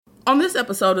On this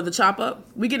episode of The Chop Up,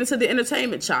 we get into the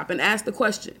entertainment chop and ask the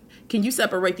question, can you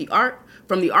separate the art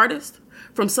from the artist?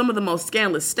 From some of the most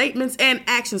scandalous statements and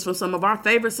actions from some of our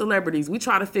favorite celebrities, we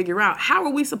try to figure out how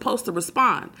are we supposed to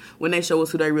respond when they show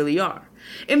us who they really are.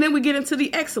 And then we get into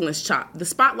the excellence chop. The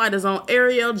spotlight is on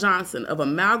Ariel Johnson of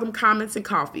Amalgam Comments and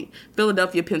Coffee,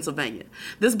 Philadelphia, Pennsylvania.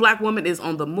 This black woman is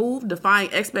on the move, defying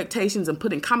expectations and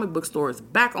putting comic book stores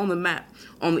back on the map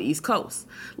on the East Coast.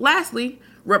 Lastly,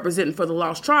 representing for the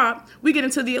Lost Tribe, we get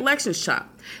into the elections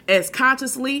chop as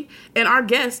Consciously and our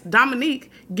guest,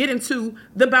 Dominique, get into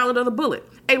the Ballot of the Bullet,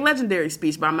 a legendary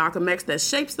speech by Malcolm X that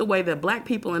shapes the way that black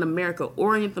people in America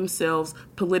orient themselves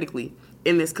politically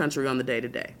in this country on the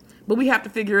day-to-day. But we have to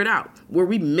figure it out. Were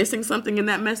we missing something in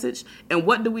that message? And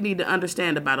what do we need to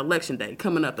understand about Election Day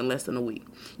coming up in less than a week?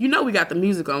 You know we got the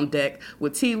music on deck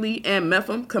with T. Lee and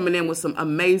Mepham coming in with some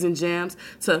amazing jams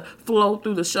to flow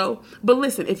through the show. But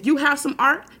listen, if you have some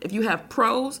art, if you have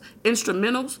prose,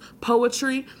 instrumentals,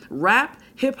 poetry, rap,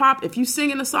 hip-hop, if you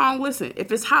singing a song, listen.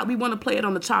 If it's hot, we want to play it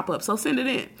on the Chop Up. So send it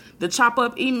in. The Chop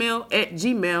Up email at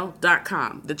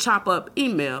gmail.com. The Chop Up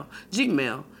email,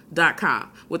 gmail.com.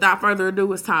 Without further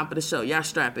ado, it's time for the show. Y'all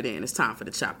strap it in. It's time for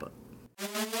the Chop Up.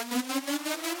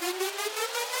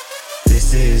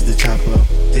 This is the Chop Up.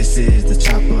 This is the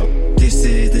Chop Up. This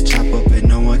is the Chop Up, and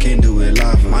no one can do it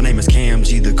live. My name is Cam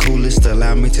G, the coolest.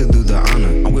 Allow me to do the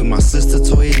honor. I'm with my sister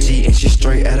Toya G, and she's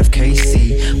straight out of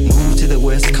KC. Moved to the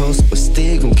West Coast, but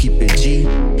still gon' keep it G.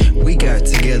 We got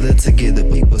together to give the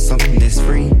people something that's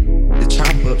free. The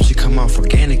Chop Up should come off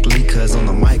organically, cause on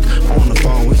the mic, on the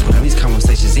phone, we gonna have these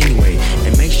conversations anyway.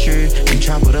 And make sure you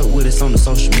chop it up with us on the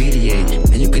social media.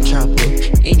 And you can chop up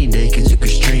any day, cause you can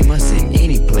stream us in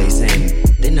any place. And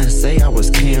didn't I say I was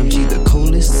Cam G, the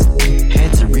coolest?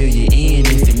 Had to reel you in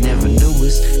if you never knew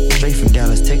us. Straight from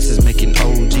Dallas, Texas, making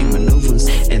OG maneuvers.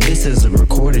 And this is a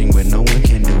recording where no one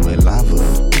can do it live.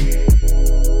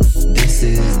 This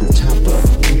is the Chop Up.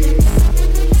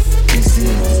 This is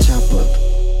the Chop Up.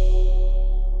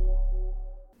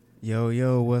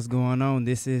 Yo, what's going on?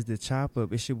 This is the Chop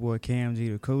Up. It's your boy Cam G,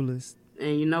 the coolest.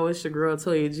 And you know it's your girl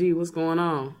Toya G. What's going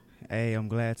on? Hey, I'm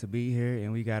glad to be here,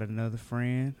 and we got another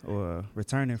friend, or a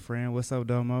returning friend. What's up,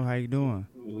 Domo? How you doing?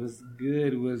 What's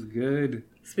good?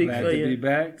 Speak glad for to you. Be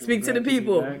back. Speak to the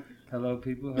people. Hello,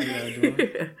 people. How y'all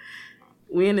doing?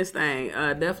 We in this thing.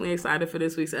 Definitely excited for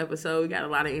this week's episode. We got a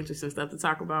lot of interesting stuff to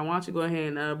talk about. Why don't you go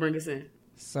ahead and bring us in?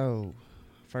 So,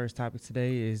 first topic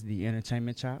today is the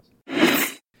entertainment chop.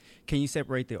 Can you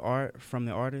separate the art from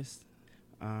the artist?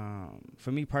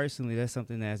 For me personally, that's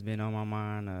something that's been on my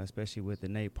mind, especially with the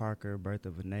Nate Parker, Birth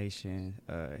of a Nation,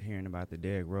 hearing about the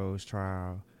Derrick Rose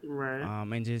trial. Right.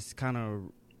 And just kind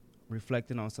of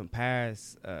reflecting on some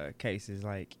past cases,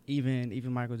 like even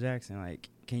Michael Jackson. Like,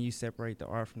 can you separate the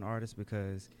art from the artist?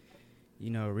 Because, you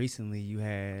know, recently you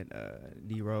had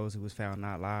D. Rose, who was found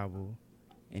not liable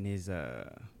in his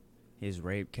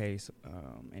rape case,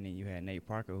 and then you had Nate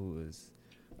Parker, who was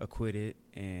acquitted,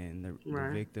 and the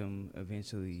victim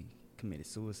eventually committed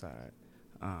suicide.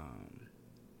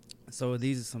 So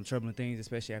these are some troubling things,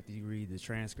 especially after you read the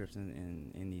transcripts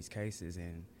in these cases,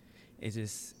 and it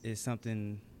just is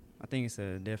something. I think it's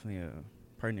definitely a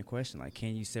pertinent question. Like,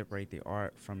 can you separate the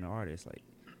art from the artist? Like,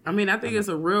 I mean, I think it's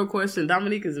a real question.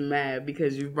 Dominique is mad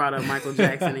because you brought up Michael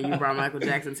Jackson and you brought Michael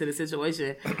Jackson to the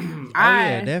situation.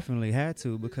 Yeah, definitely had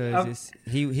to, because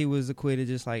he was acquitted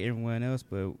just like everyone else.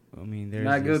 But I mean, there's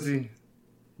not guilty.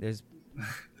 There's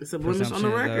it's a blemish on the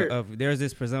record. There's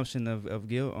this presumption of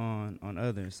guilt on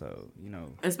others. So, you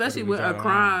know, especially with a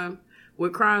crime,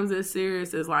 with crimes as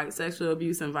serious as like sexual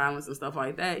abuse and violence and stuff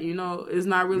like that. You know, it's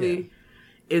not really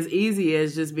as easy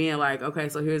as just being like, okay,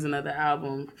 so here's another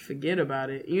album, forget about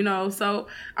it. You know, so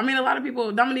I mean, a lot of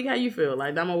people. Dominique, how you feel?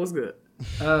 Like, Damo, what's good?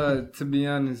 To be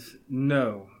honest,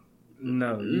 no,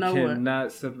 you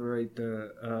cannot separate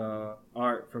the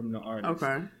art from the artist.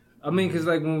 Okay. I mean, because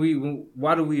like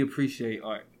why do we appreciate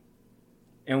art,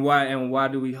 and why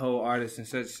do we hold artists in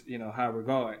such high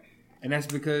regard? And that's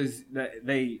because that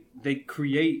they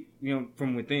create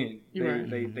from within.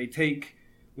 They take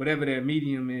whatever their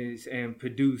medium is and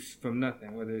produce from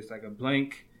nothing, whether it's like a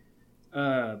blank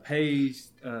page,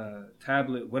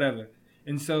 tablet, whatever.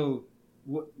 And so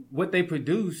what they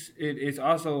produce, it's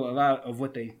also a lot of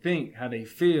what they think, how they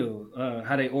feel,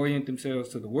 how they orient themselves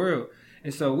to the world.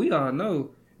 And so we all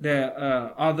know that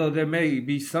although there may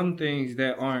be some things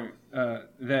that aren't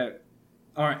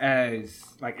as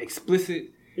like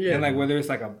explicit, and like whether it's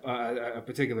like a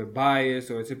particular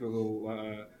bias or a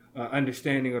typical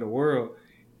understanding of the world,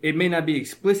 it may not be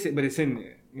explicit, but it's in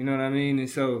there. You know what I mean? And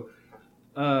so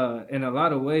in a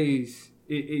lot of ways,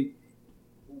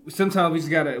 sometimes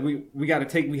we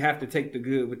have to take the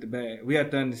good with the bad. We have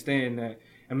to understand that.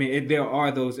 I mean, there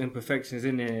are those imperfections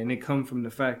in there, and they come from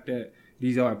the fact that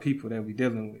these are people that we're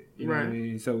dealing with. You know what I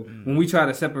mean? So when we try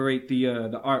to separate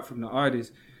the art from the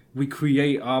artist, we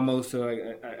create almost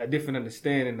a different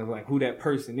understanding of like who that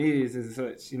person is as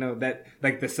such. You know, that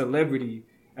like the celebrity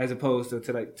as opposed to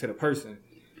the person.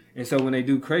 And so when they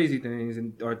do crazy things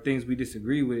or things we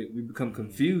disagree with, we become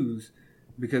confused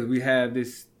because we have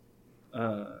this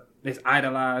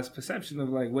idolized perception of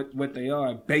like what they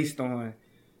are based on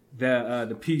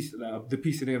the piece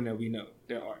of them that we know,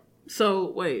 their art.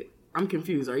 So wait, I'm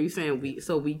confused. Are you saying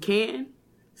we can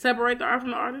separate the art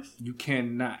from the artist? You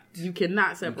cannot. You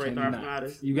cannot separate the art from the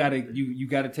artist. You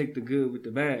gotta take the good with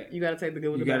the bad. You gotta take the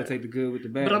good with the bad. You gotta take the good with the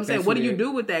bad. But I'm saying, what do you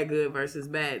do with that good versus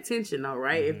bad tension, though?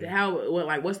 Right?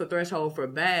 Mm-hmm. What's the threshold for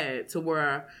bad to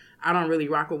where I don't really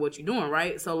rock with what you're doing,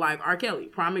 right? So like R. Kelly,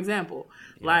 prime example.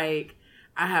 Yeah. Like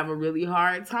I have a really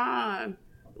hard time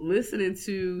listening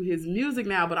to his music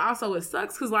now, but also it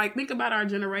sucks because like think about our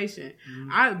generation.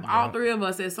 All three of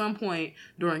us at some point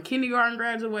during kindergarten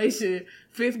graduation,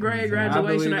 5th grade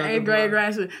graduation, or 8th grade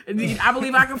graduation, I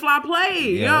Believe I Can Fly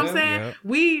played. You know what I'm saying? Yeah.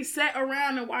 We sat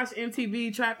around and watched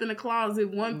MTV Trapped in the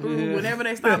Closet 1 through whenever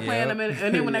they stopped playing them,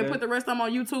 and then when they put the rest of them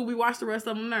on YouTube, we watched the rest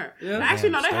of them there. Yeah. Actually,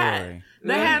 no, they had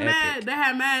mad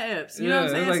eps. You know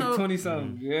what I'm saying? Like so 20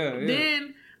 something. Yeah.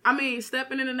 Then. I mean,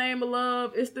 Stepping in the Name of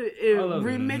Love, it's the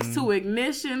remix to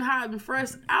Ignition, Hot and Fresh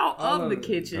out of the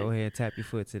kitchen. Go ahead, tap your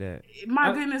foot to that.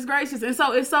 My goodness gracious. And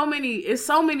so it's so many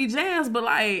jams, but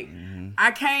like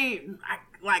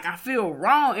I feel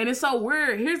wrong. And it's so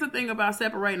weird. Here's the thing about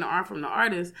separating the art from the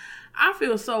artist. I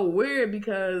feel so weird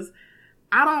because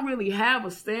I don't really have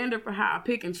a standard for how I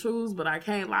pick and choose, but I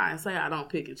can't lie and say I don't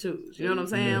pick and choose. You know what I'm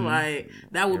saying? Mm-hmm. Like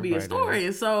that would be a story.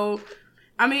 And so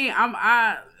I mean,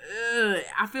 I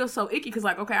feel so icky because,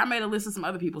 like, okay, I made a list of some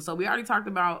other people. So we already talked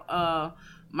about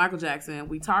Michael Jackson.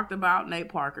 We talked about Nate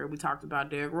Parker. We talked about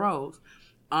Derrick Rose.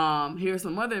 Here's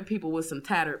some other people with some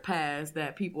tattered past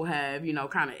that people have, you know,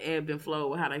 kind of ebbed and flowed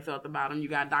with how they felt about them. You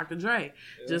got Dr. Dre,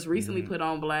 just recently put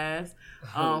on blast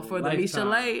for the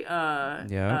Michelet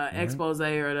expose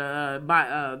or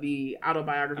the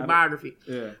autobiography.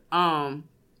 Yeah.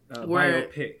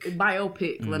 Biopic.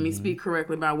 Mm-hmm. Let me speak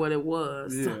correctly about what it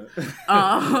was.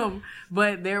 Yeah.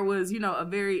 But there was, you know, a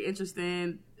very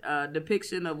interesting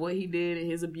depiction of what he did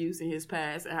and his abuse in his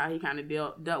past and how he kind of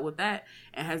dealt with that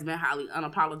and has been highly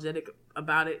unapologetic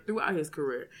about it throughout his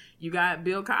career. You got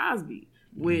Bill Cosby,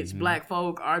 which black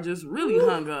folk are just really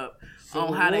hung up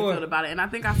on how they felt about it. And I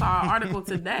think I saw an article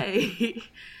today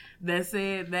that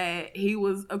said that he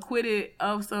was acquitted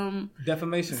of some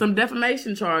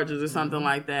defamation charges or something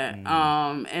like that.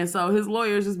 And so his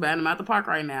lawyers just batting him out the park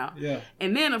right now. Yeah.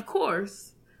 And then, of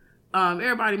course,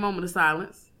 everybody moment of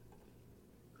silence.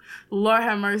 Lord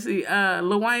have mercy.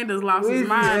 Lil Wayne just lost his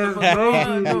mind.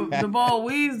 The ball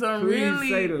Weezer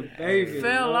really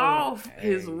fell off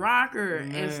his rocker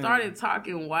and started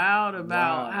talking wild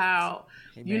about how,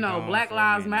 you know, Black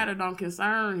Lives Matter don't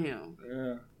concern him.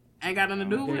 Yeah. Ain't got nothing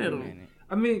to do with him.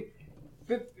 I mean,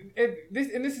 this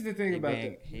is the thing about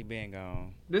that. He been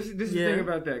gone. This is the thing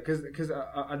about that, because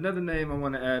another name I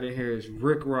want to add in here is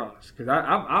Rick Ross, because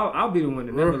I'll be the one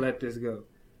to never let this go.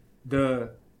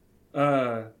 The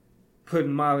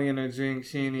putting Molly in her drink,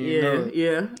 she ain't even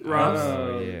know. Ross.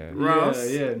 Ross.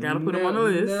 Yeah. Gotta put him on the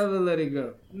list. Never let it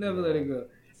go.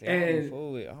 See, I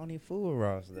don't even fool with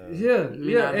Ross though. Yeah,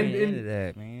 and into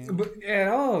that, man. But at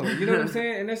all, you know what I'm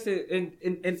saying?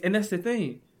 And that's the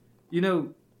thing, you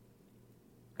know.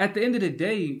 At the end of the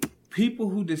day, people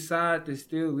who decide to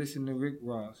still listen to Rick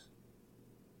Ross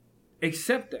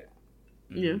accept that.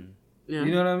 Yeah. You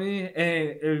know what I mean?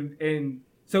 And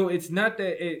so it's not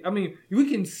that. I mean, we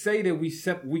can say that we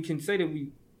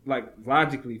like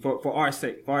logically for our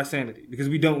sake, for our sanity, because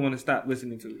we don't want to stop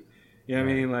listening to it. You know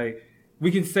what I mean? Like, we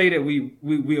can say that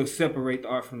we'll separate the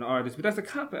art from the artist, but that's a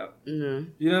cop out. Yeah.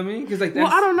 You know what I mean? Because like, well,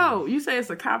 I don't know. You say it's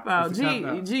a cop out. G,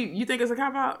 you think it's a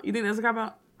cop out? You think that's a cop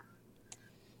out?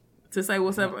 To say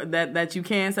that you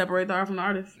can separate the art from the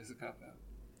artist? It's a cop out.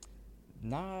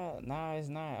 Nah, it's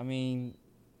not. I mean,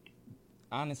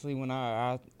 honestly, when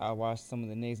I watched some of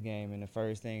the Knicks game, and the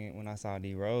first thing when I saw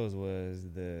D Rose was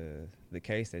the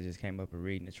case that just came up and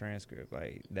reading the transcript,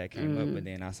 like that came up, but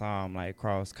then I saw him like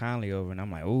cross Conley over, and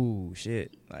I'm like, ooh,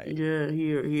 shit, like he's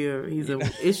an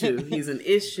issue. He's an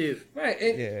issue,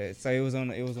 right? So it was on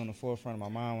the forefront of my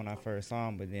mind when I first saw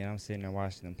him, but then I'm sitting there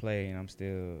watching him play, and I'm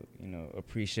still, you know,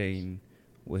 appreciating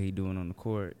what he doing on the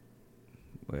court,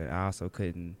 but I also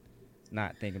couldn't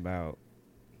not think about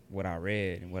what I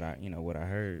read and what I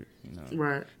heard,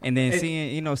 Right. And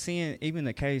then seeing even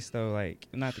the case though, like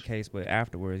not the case, but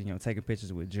afterwards, taking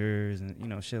pictures with jurors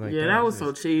and shit like that. Yeah, that was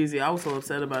so cheesy. I was so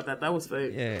upset about that. That was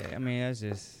fake. Yeah, I mean that's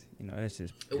just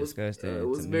disgusting. It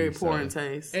was very poor in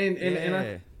taste.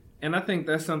 And I think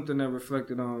that's something that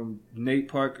reflected on Nate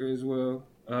Parker as well,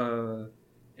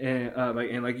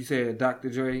 and like you said, Dr.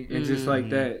 Dre, and just like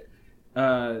that,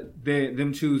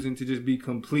 them choosing to just be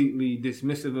completely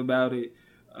dismissive about it.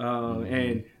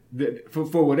 And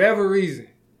for whatever reason,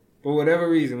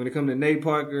 when it comes to Nate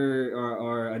Parker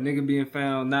or a nigga being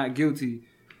found not guilty,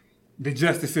 the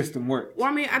justice system works. Well,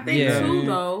 I mean, I think too,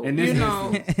 though, and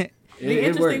the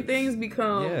interesting things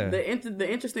become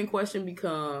the interesting question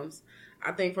becomes,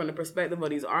 I think, from the perspective of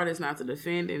these artists, not to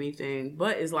defend anything,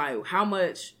 but it's like,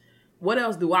 what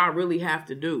else do I really have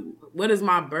to do? What is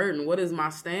my burden? What is my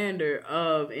standard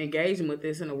of engaging with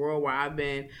this in a world where I've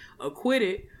been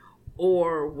acquitted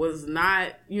or was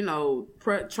not,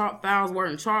 fouls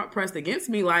weren't pressed against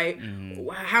me? Like,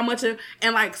 how much of,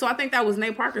 and like, so I think that was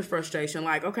Nate Parker's frustration.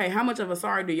 Like, okay, how much of a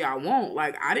sorry do y'all want?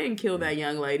 Like, I didn't kill that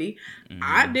young lady.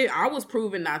 I was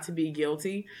proven not to be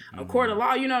guilty. A court of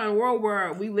law, in a world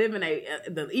where we live in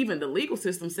even the legal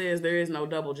system says there is no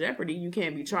double jeopardy. You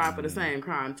can't be tried for the same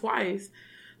crime twice.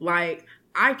 Like,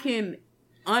 I can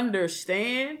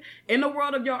understand in the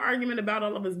world of your argument about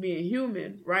all of us being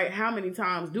human, right? How many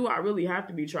times do I really have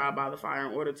to be tried by the fire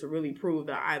in order to really prove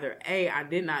that either A, I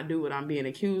did not do what I'm being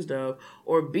accused of,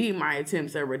 or B, my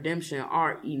attempts at redemption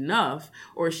are enough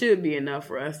or should be enough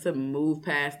for us to move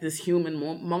past this human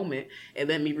moment and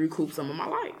let me recoup some of my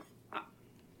life?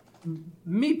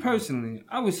 Me personally,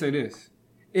 I would say this.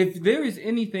 If there is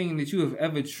anything that you have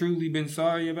ever truly been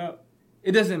sorry about,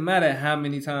 it doesn't matter how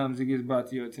many times it gets brought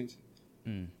to your attention.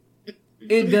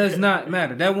 It does not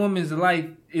matter. That woman's life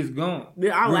is gone.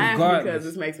 I laugh because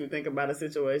this makes me think about a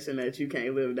situation that you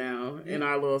can't live down in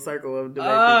our little circle of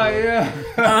debate. Oh, yeah.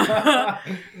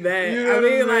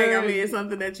 It's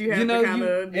something that you have to kind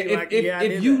of be like,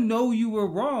 if you know you were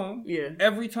wrong,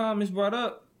 every time it's brought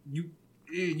up, you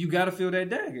got to feel that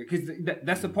dagger because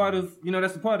that's a part of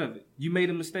it. You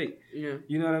made a mistake. Yeah.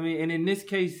 You know what I mean? And in this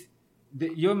case,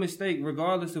 your mistake,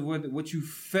 regardless of what you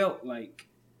felt like,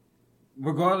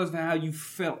 regardless of how you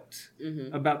felt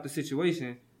about the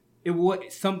situation,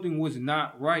 something was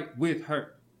not right with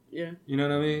her. Yeah. You know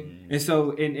what I mean? And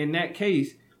so in that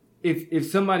case, if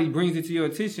somebody brings it to your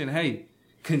attention, hey,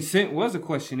 consent was a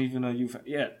question, even though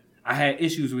I had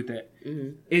issues with that.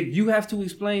 If you have to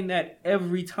explain that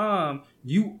every time,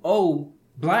 you owe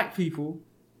black people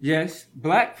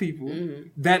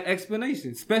that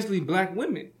explanation, especially black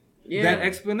women. Yeah. That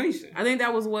explanation. I think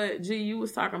that was what you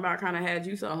was talking about, kind of had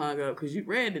you so hung up because you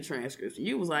read the transcripts.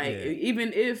 You was like,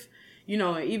 even if,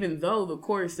 even though the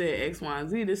court said X, Y, and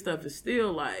Z, this stuff is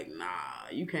still like, nah,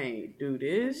 you can't do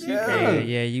this. You can't.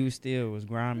 Yeah, you still was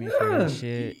grimy for that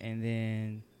shit. And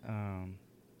then,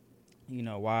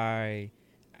 why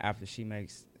after she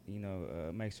makes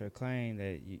her claim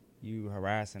that you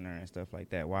harassing her and stuff like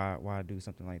that, why do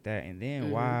something like that? And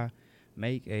then why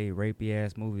make a rapey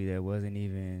ass movie that wasn't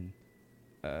even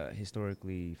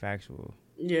historically factual?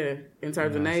 Yeah, in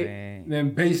terms of Nate.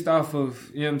 Then based off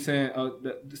of,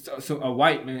 so a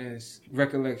white man's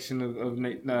recollection of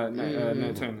Nate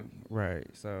Turner. Right.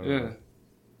 So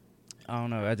I don't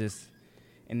know.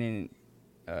 And then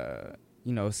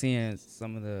seeing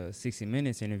some of the 60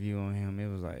 Minutes interview on him, it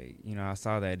was like, I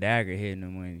saw that dagger hitting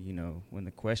him when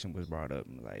the question was brought up.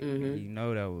 Like,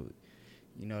 that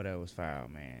was foul,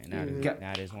 man. Now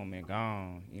this woman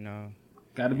gone,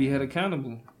 Got to be held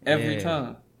accountable every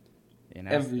time. And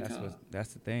that's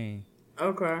the thing.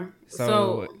 Okay.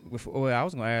 So I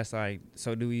was gonna ask, like,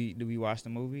 so do we watch the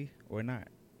movie or not?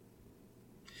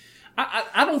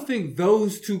 I don't think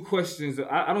those two questions.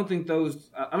 I don't think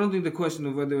the question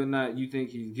of whether or not you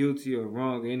think he's guilty or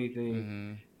wrong or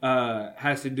anything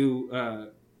has to do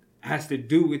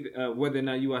with whether or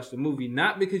not you watch the movie.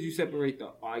 Not because you separate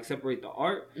the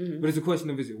art, but it's a question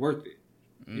of, is it worth it?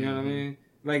 You know what I mean?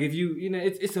 Like, if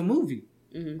it's a movie.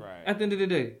 Right. At the end of the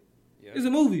day, it's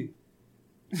a movie.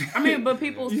 I mean, but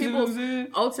people's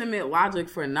ultimate logic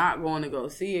for not going to go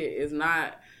see it is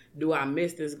not, do I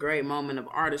miss this great moment of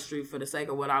artistry for the sake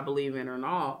of what I believe in or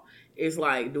not? It's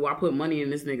like, do I put money in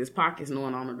this nigga's pockets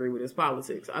knowing I don't agree with his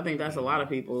politics? I think that's a lot of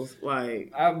people's,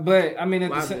 like... but, I mean,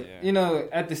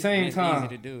 at the same time... It's easy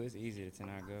to do. It's easy to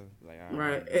not go. Like,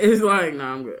 right. It's like,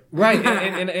 nah, I'm good. Right.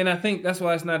 and I think that's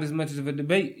why it's not as much of a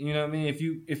debate. You know what I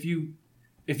mean?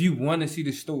 If you want to see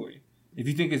the story, If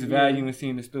you think it's value in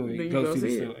seeing the story, Then you go see the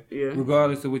it. story. Yeah.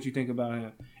 Regardless of what you think about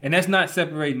him. And that's not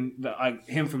separating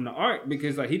him from the art,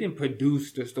 because he didn't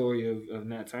produce the story of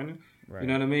Nat Turner. Right. You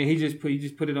know what I mean? He just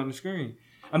put it on the screen.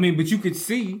 I mean, but you could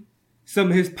see some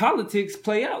of his politics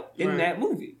play out in that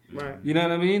movie. Right. You know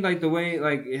what I mean? Like the way,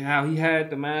 how he had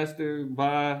the master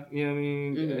buy, you know what I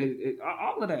mean? Mm-hmm.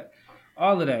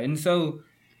 All of that. And so,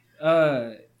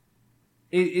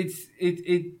 it's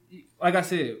like I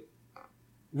said,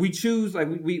 we choose,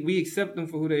 we accept them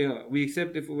for who they are. We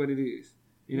accept it for what it is.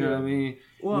 You know what I mean?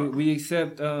 Well, we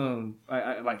accept,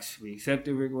 we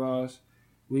accepted Rick Ross.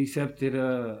 We accepted,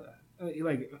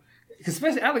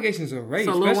 especially allegations of rape.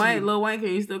 So Lil Wayne,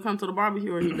 can you still come to the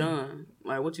barbecue, or he done?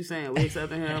 Like, what you saying? We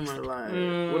accepting him, or what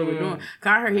are we doing? Cause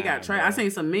I heard he got traded. I seen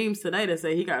some memes today that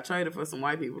say he got traded for some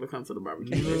white people to come to the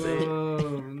barbecue.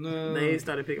 They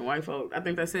started picking white folk. I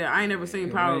think they said, I ain't never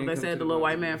seen Power. They said the little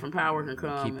white man from Power can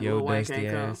come. Keep your dusty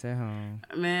ass at home.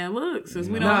 Man, look, since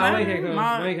we don't matter. Wayne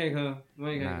can't come.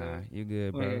 Nah, you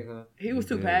good, bro. He was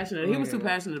too passionate. He was too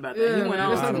passioned about that. He went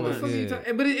on too much.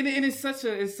 But it's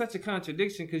such a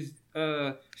contradiction, because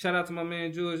shout out to my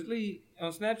man George Lee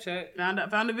on Snapchat.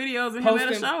 Found the videos of him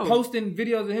at a show. Posting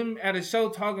videos of him at a show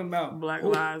talking about Black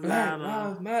Lives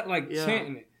Matter.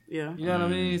 Chanting it. Yeah. You know what I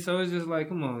mean? So it's just like,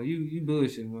 come on, you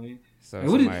bullshit, man. So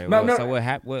what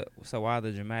happened? So why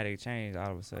the dramatic change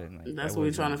all of a sudden? That's what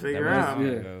we're trying to figure out.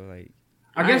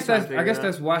 I guess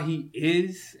that's why he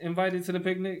is invited to the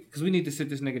picnic, because we need to sit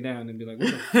this nigga down and be like, what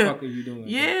the fuck are you doing?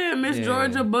 Yeah, Miss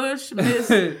Georgia Bush, Miss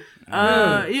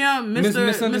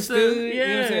Misunderstood. Yeah. You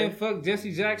know what I'm saying? Fuck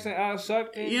Jesse Jackson, Al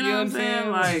Sharpton. You know what I'm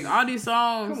saying? Like, all these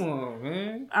songs. Come on,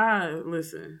 man.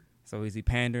 Listen. So is he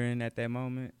pandering at that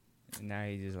moment? And now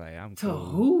he's just like, I'm to cool.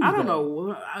 Who? I don't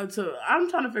know. I'm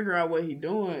trying to figure out what he's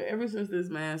doing. Ever since this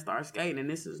man started skating, and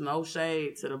this is no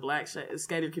shade to the black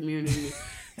skater community,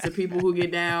 to people who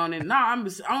get down, and I'm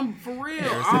for real.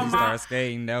 Ever since he started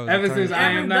skating, that was ever since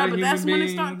I am not a human that's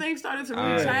being. when things started to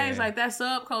really change. Like, that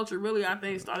subculture really, I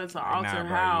think, started to alter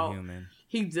how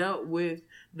he dealt with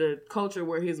the culture,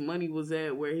 where his money was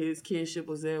at, where his kinship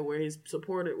was at, where his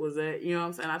support was at. You know what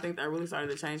I'm saying? I think that really started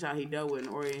to change how he dealt with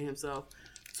and oriented himself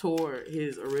toward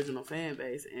his original fan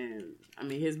base. And I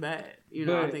mean, his bad.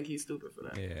 I think he's stupid for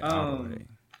that. Yeah.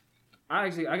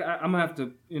 I'm gonna have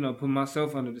to, put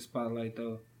myself under the spotlight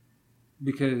though,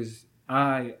 because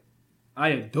I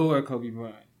adore Kobe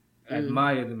Bryant.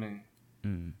 Admire the man.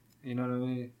 You know what I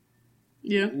mean?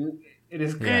 Yeah. It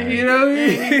is good. Yeah. You know what I mean?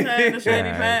 He's had the shady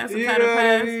past, the tattered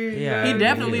past. Yeah. He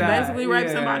definitely basically raped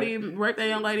that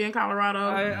young lady in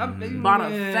Colorado. Bought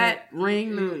a fat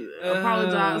ring to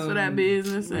apologize for that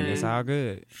business. And it's all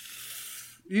good.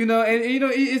 It's hard. You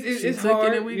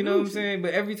know what I'm saying?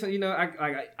 But every time,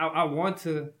 I want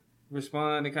to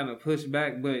respond and kind of push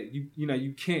back, but you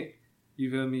can't.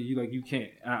 You feel me? You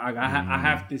can't. I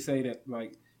have to say that,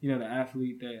 the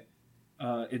athlete that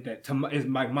is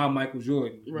like my Michael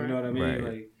Jordan. Right. You know what I mean?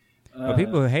 Right. But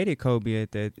people hated Kobe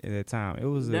at that time. It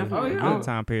was a good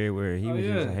time period where he was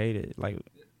just hated, like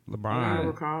LeBron. I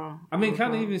recall. I mean,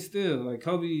 kind of even still,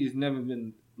 Kobe has never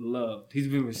been loved. He's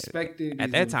been respected.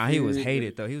 At that time, he was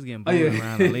hated though. He was getting booed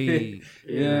around the league.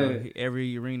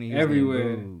 Every arena, he was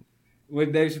everywhere. Getting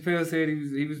What Dave Chappelle said,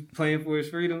 he was playing for his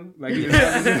freedom. He was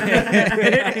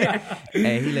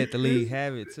hey, he let the league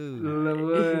have it too.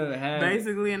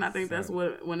 Basically, and I think that's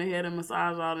when they had him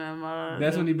massage all them.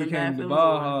 That's when he became the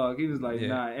ball hog. He was like,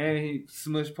 nah, and he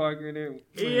smushed Parker in there.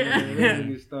 Let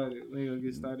me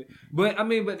get started. But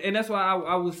and that's why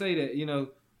I will say that,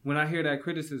 when I hear that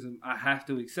criticism, I have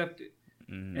to accept it.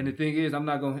 And the thing is, I'm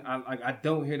not going. I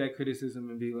don't hear that criticism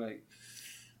and be like.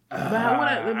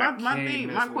 But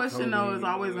my question though is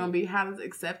always gonna be, how does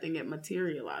accepting it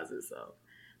materialize itself?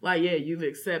 You've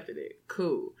accepted it,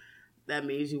 cool. That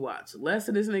means you watch less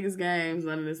of this nigga's games,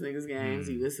 none of this nigga's games.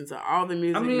 You listen to all the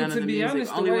music, none of the music,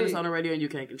 honest, only when it's on the radio and you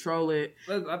can't control it.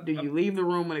 Do you leave the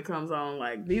room when it comes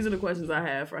on? These are the questions I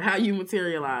have for how you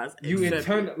materialize. You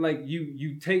internalize,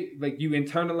 you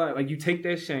take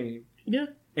that shame,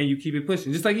 and you keep it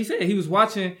pushing. Just like he said, he was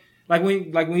watching. When he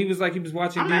was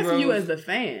watching. I'm asking you as the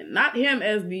fan, not him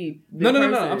as the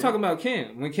no. I'm talking about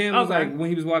Cam. When Cam was when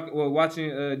he was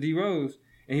watching D Rose,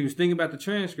 and he was thinking about the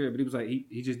transcript, but he was like,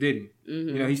 he just didn't.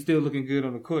 Mm-hmm. He's still looking good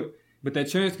on the court, but that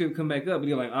transcript come back up, and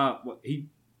you're like, he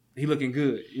looking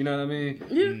good. You know what I mean?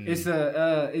 Yeah.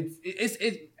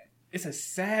 It's a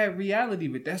sad reality,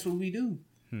 but that's what we do.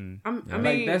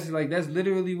 That's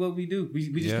literally what we do.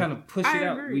 We just kind of push it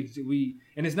out. We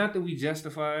and it's not that we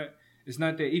justify it. It's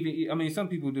not that some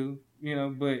people do,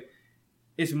 but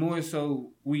it's more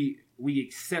so we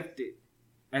accept it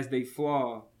as they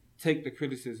flaw, take the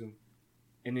criticism,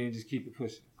 and then just keep it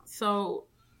pushing. So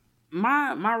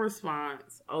my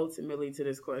response ultimately to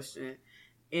this question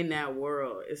in that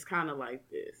world is kind of like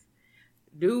this.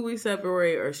 Do we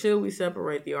separate or should we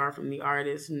separate the art from the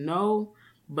artist? No,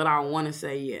 but I want to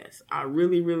say yes. I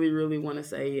really, really, really want to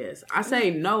say yes. I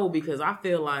say no because I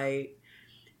feel like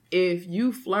if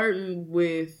you flirting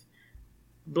with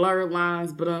blurred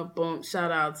lines, bump,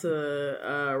 shout out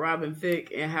to Robin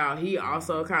Thicke and how he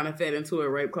also kind of fed into a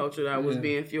rape culture that was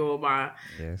being fueled by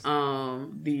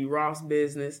the Ross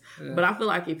business. Yeah. But I feel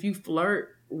like if you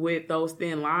flirt with those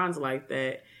thin lines like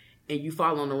that and you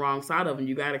fall on the wrong side of them,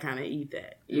 you got to kind of eat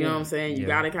that. You know what I'm saying? You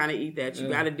got to kind of eat that. You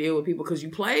got to deal with people because you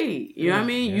played. You know what I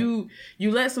mean? Yeah.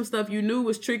 You let some stuff you knew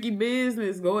was tricky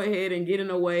business go ahead and get in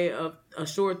the way of a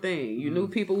sure thing. You knew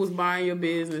people was buying your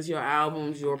business, your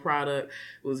albums, your product,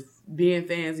 was being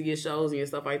fans of your shows and your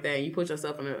stuff like that. And you put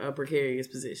yourself in a precarious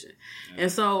position. Yeah.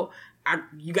 And so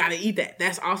you got to eat that.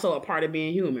 That's also a part of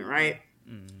being human, right?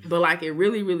 But like it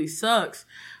really, really sucks.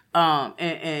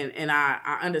 And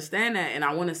I understand that, and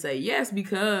I want to say yes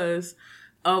because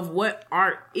of what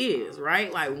art is,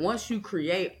 right? Like once you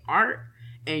create art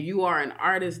and you are an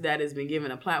artist that has been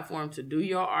given a platform to do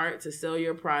your art, to sell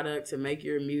your product, to make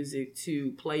your music,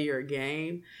 to play your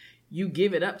game, you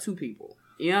give it up to people.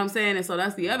 You know what I'm saying? And so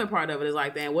that's the other part of it is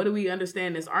like, then what do we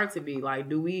understand this art to be? Like,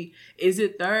 is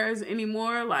it theirs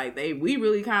anymore? Like, we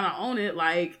really kind of own it.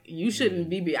 Like, you shouldn't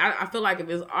be, I feel like if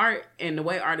it's art and the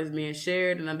way art is being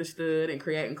shared and understood and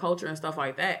creating culture and stuff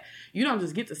like that, you don't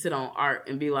just get to sit on art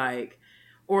and be like,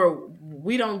 or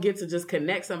we don't get to just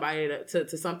connect somebody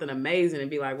to something amazing and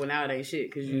be like, well, now it ain't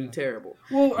shit because you're terrible.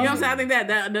 Well, you know what I'm saying? I think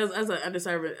that does us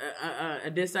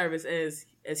a disservice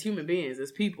as human beings,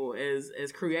 as people,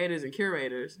 as creators and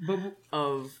curators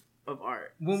of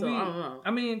art. I don't know.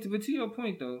 I mean, but to your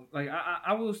point though, like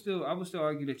I will still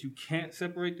argue that you can't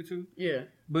separate the two. Yeah.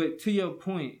 But to your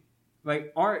point,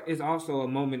 like art is also a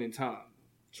moment in time.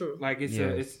 True. Like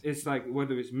it's like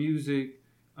whether it's music,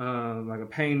 like a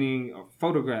painting or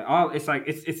photograph,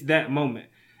 it's that moment.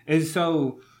 And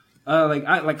so like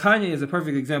Kanye is a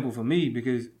perfect example for me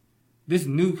because this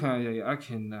new Kanye, I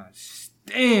cannot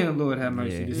stand, Lord have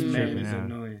mercy. Yeah, this man is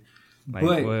annoying.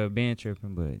 Like, being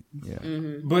tripping, but yeah.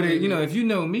 Mm-hmm. But if you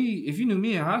knew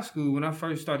me in high school when I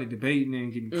first started debating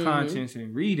and getting conscience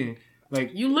and reading,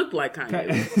 like you looked like Kanye.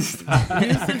 You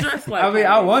used to dress like. I mean, Kanye.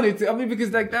 I wanted to. I mean,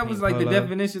 because like that was like the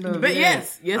definition of. But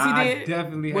yes, he did. I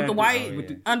definitely with the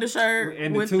white undershirt,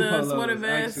 and with the sweater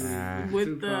vest,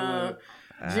 with the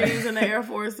jeans and the Air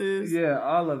Forces. Yeah,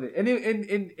 all of it. And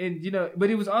but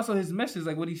it was also his message,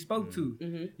 like what he spoke to.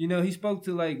 Mm-hmm. He spoke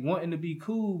to like wanting to be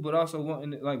cool, but also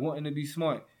wanting to be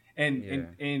smart. And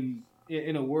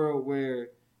in a world where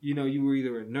you were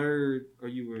either a nerd or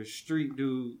you were a street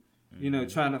dude.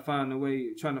 Trying to find a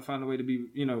way to be,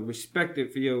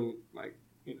 respected for your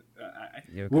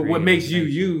what makes you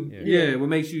you. Yeah, what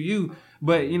makes you you.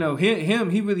 But he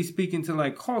really speaking to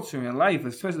like culture and life,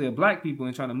 especially of black people,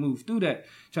 and trying to move through that,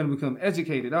 trying to become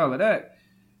educated, all of that.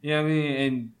 You know what I mean?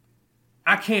 And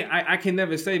I can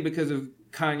never say because of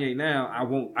Kanye now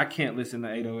I can't listen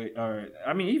to 808 or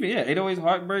even 808's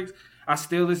Heartbreaks. I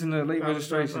still listen to Late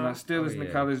Registration. I still listen to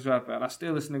College Dropout. I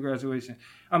still listen to Graduation.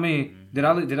 I mean, did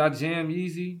I jam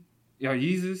Yeezy or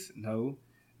Yeezus? No.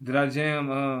 Did I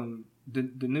jam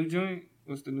the new joint?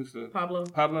 What's the new stuff? Pablo.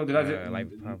 Did I jam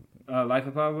Life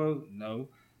of Pablo? No.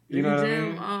 Did you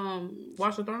jam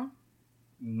Watch the Throne?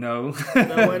 No.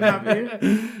 That wasn't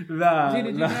happening? Nah. Did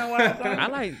you jam Watch the Throne?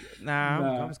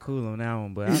 I was cool on that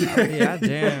one, but I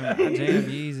jammed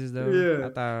Yeezus though. Yeah. I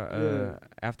thought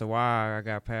after a while I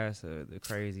got past the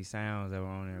crazy sounds that were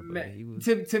on there. But he was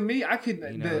to me I could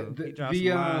he dropped some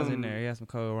rhymes in there. He had some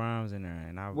cold rhymes in there,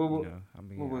 and I what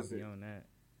was it? On that.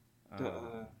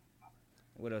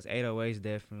 What else? 808s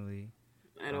definitely.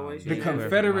 The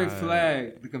Confederate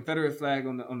flag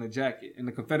on the jacket, and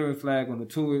the Confederate flag on the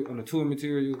tour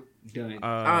material. Done.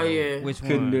 Which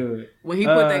couldn't one? do it. When he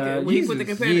put the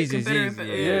Confederate flag.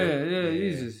 Yeah.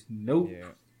 Jesus, nope. Yeah.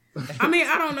 I mean,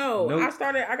 I don't know. Nope.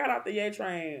 I got off the Ye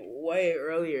train way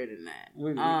earlier than that.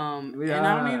 And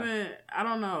I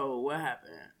don't know what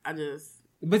happened.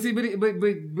 But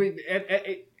at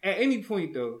any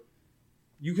point though,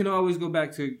 you can always go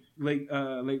back to late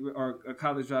or a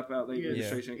College Dropout, Late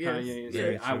Registration, Kanye, and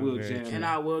say, "I will jam," and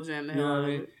I will jam the hell out of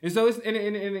it. And so it's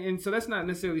and so that's not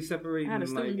necessarily separating. I had a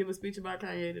student give a speech about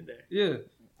Kanye today. Yeah,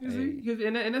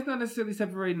 and that's not necessarily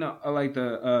separating like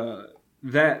the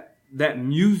that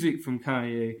music from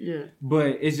Kanye. Yeah,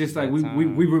 but it's just like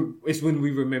it's when we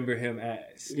remember him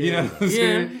as. You know what I'm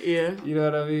saying? Yeah. You know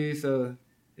what I mean? So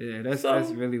yeah, that's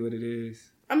really what it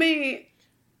is. I mean,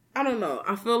 I don't know.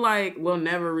 I feel like we'll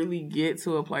never really get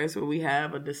to a place where we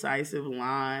have a decisive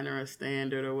line or a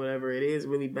standard or whatever it is,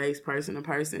 really based person to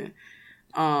person.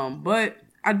 But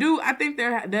I think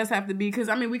there does have to be, because,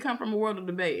 I mean, we come from a world of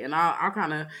debate, and I'll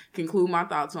kind of conclude my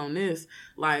thoughts on this.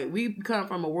 Like, we come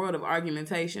from a world of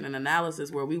argumentation and analysis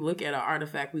where we look at an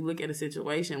artifact, we look at a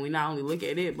situation, we not only look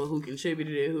at it, but who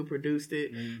contributed it, who produced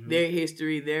it, their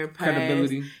history, their past.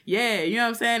 Credibility. Yeah, you know what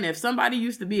I'm saying? If somebody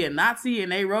used to be a Nazi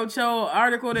and they wrote your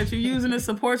article that you're using to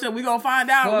support you, we're going to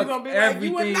find out. We're going to be like,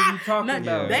 you a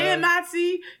Nazi. They a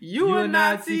Nazi, you a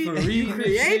Nazi, for reading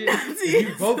this shit.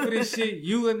 You vote for this shit,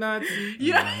 you a Nazi.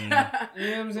 Yeah. You know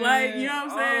what I'm saying? Like, you know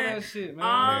what I'm saying? All that shit, man.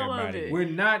 All of it. We're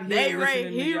not here.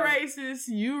 He racist,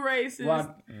 you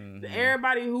racist.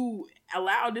 Everybody who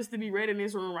allowed this to be read in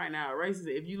this room right now are racist.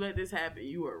 If you let this happen,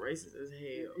 you are racist as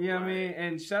hell. Yeah, I mean,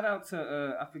 and shout out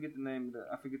to I forget the name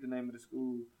of the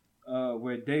school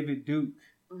where David Duke,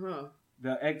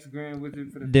 the ex-Grand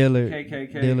Wizard for the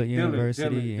KKK, Dillard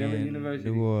University,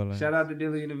 New Orleans. Shout out to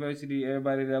Dillard University,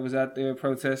 everybody that was out there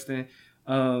protesting.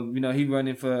 He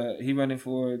running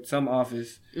for some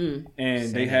office, and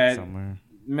Senate they had somewhere.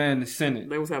 The Senate.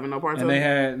 They was having no part of it. They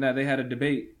had a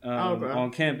debate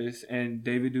on campus, and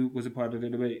David Duke was a part of the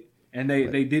debate. And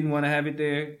they didn't want to have it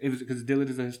there. It was because Dillard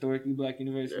is a historically black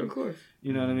university. Yeah, of course.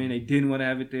 You know what I mean? They didn't want to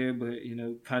have it there, but they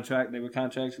were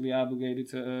contractually obligated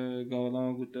to go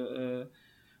along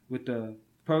with the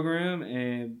program,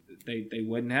 and they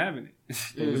wasn't having it.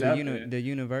 It was the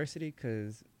university,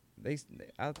 because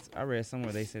I read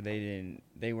somewhere they said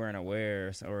they weren't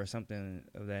aware or something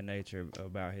of that nature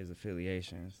about his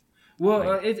affiliations.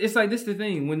 Well, it's like this the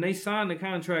thing, when they signed the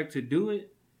contract to do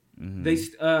it, they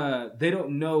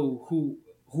don't know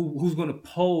who's going to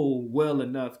poll well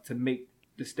enough to make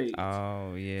the stage.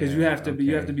 Oh yeah, because you have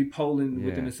to be polling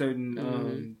within a certain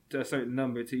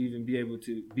number to even be able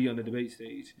to be on the debate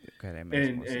stage. Okay, that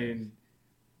makes more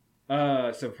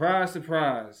sense.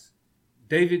 Surprise,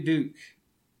 David Duke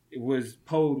was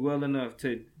polled well enough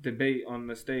to debate on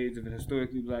the stage of a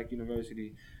historically black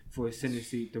university for a Senate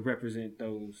seat to represent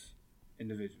those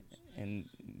individuals. And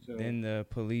then the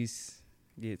police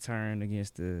get turned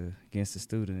against the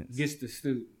students. Against the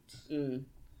students.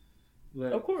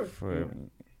 But of course. For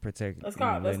protecting.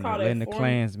 Letting the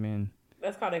Klansmen.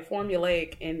 That's called a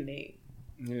formulaic ending.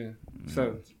 Yeah.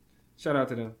 So, shout out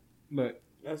to them. But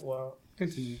that's wild.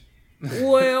 Continue.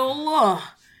 Well,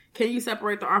 can you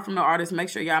separate the art from the artist? Make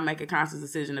sure y'all make a conscious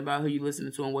decision about who you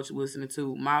listening to and what you're listening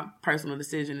to. My personal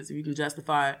decision is if you can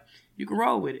justify it, you can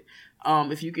roll with it.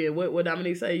 If you can, what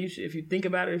Dominique say, you should. If you think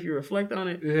about it, if you reflect on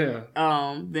it,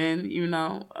 then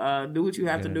do what you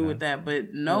have to do with that.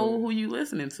 But know who you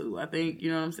listening to. I think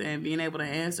what I'm saying. Being able to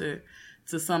answer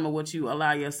to some of what you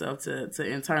allow yourself to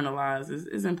internalize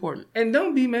is important. And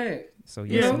don't be mad. So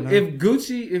if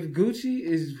Gucci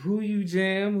is who you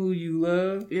jam, who you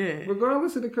love,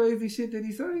 regardless of the crazy shit that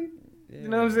he's saying. Yeah. You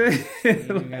know what I'm saying?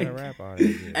 You gotta rap all that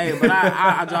shit. Hey, but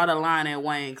I draw the line at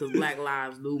Wayne because Black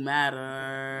lives do matter.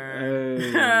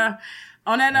 Hey.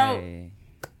 On that note,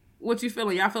 what you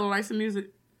feeling? Y'all feeling like some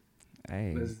music?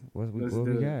 Hey, what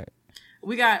we got?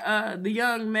 We got the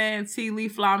young man T. Lee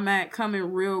Fly Mac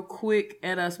coming real quick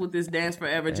at us with this Dance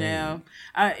Forever jam.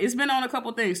 It's been on a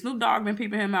couple things. Snoop Dogg been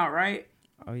peeping him out, right?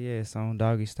 Oh yeah, it's on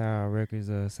Doggy Style Records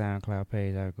SoundCloud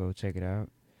page. I'll go check it out.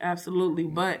 Absolutely,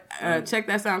 but check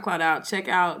that SoundCloud out. Check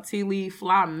out T. Lee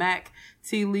Fly Mac,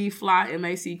 T. Lee Fly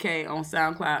MACK on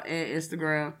SoundCloud and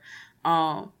Instagram.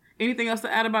 Anything else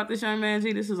to add about this young man,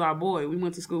 G? This is our boy. We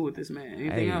went to school with this man.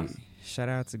 Anything else? Shout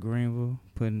out to Greenville,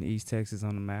 putting East Texas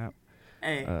on the map.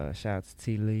 Hey. Shout out to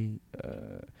T. Lee,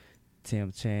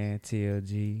 Tim Chan,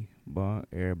 TLG, Bunk.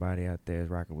 Everybody out there is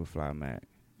rocking with Fly Mac.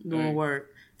 Doing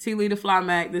work. T. Lee the Fly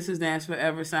Mac. This is Dance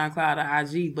Forever, SoundCloud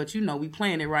or IG. But we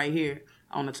playing it right here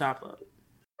on the Chop Up.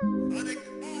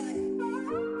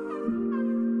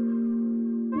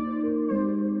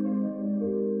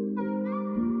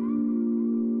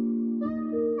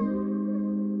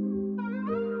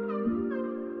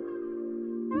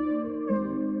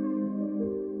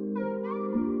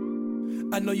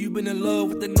 I know you been in love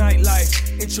with the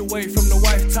nightlife, inch away from the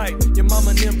wife type. Your mama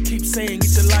and them keep saying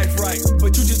get your life right,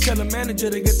 but you just tell the manager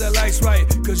to get the lights right,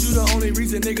 cause you the only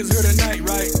reason niggas heard a night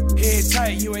right. Head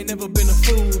tight, you ain't never been a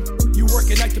fool. You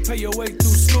working like to pay your way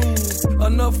through school.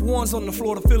 Enough ones on the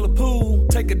floor to fill a pool.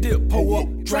 Take a dip, pull up,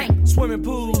 drink, swimming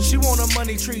pool. She want a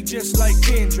money tree just like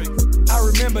Kendrick. I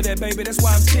remember that, baby, that's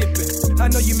why I'm tipping.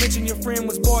 I know you mentioned your friend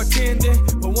was bartending,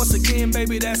 but once again,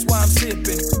 baby, that's why I'm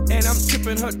sipping. And I'm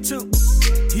tipping her too.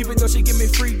 Even though she give me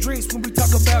free drinks when we talk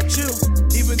about you.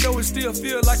 Even though it still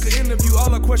feel like an interview, all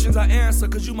the questions I answer,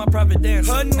 cause you my private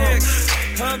dancer. Her neck,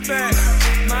 her back,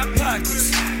 my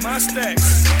pockets, my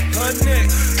stacks, her neck,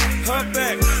 her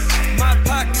back, my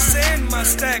pockets and my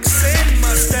stacks, and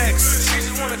my stacks. She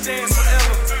just wanna dance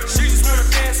forever. She just wanna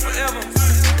dance forever.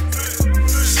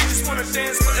 She just wanna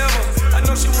dance forever. I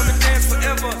know she wanna dance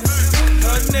forever.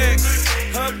 Her neck,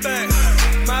 her back,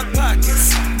 my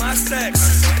pockets, my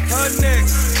stacks, her neck,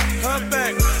 her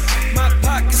back, my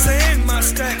pockets and my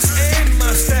stacks, and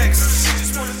my stacks. She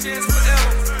just wanna dance forever.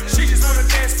 She just wanna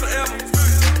dance forever.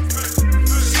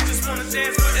 She just wanna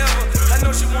dance forever. I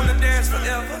know she wanna dance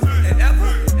forever and ever.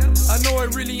 I know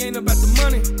it really ain't about the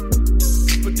money,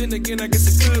 but then again I guess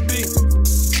it could be.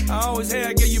 I always had,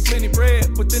 I gave you plenty bread,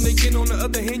 but then again on the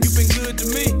other hand you've been good to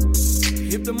me.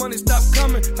 If the money stop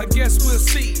coming, I guess we'll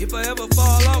see. If I ever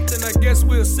fall off, then I guess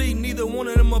we'll see. Neither one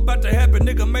of them about to happen.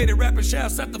 Nigga made it rapping,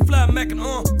 shouts out the fly mackin'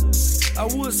 on. I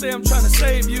would say I'm trying to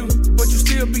save you, but you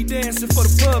still be dancing for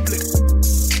the public.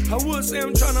 I would say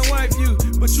I'm trying to wife you,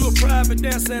 but you a private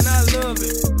dancer and I love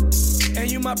it.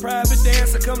 And you my private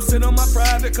dancer, come sit on my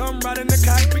private, come ride in the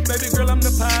cockpit, baby girl, I'm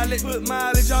the pilot. Put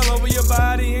mileage all over your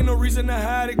body, ain't no reason to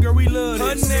hide it, girl, we love it.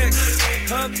 Her neck,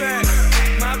 her back,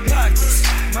 my pockets,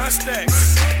 my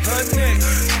stacks. Her neck,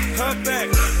 her back,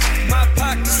 my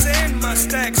pockets and my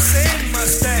stacks, and my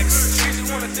stacks. She just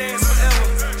wanna dance forever.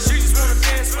 She just wanna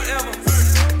dance forever.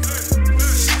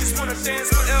 She just wanna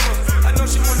dance forever. I know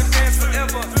she wanna dance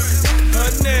forever. Her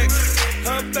neck,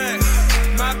 her back,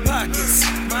 my pockets,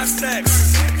 my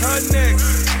stacks. Her neck,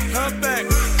 her back,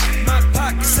 my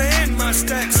pockets and my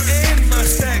stacks, and my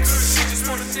stacks. She just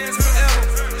wanna dance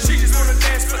forever. She just wanna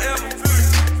dance forever.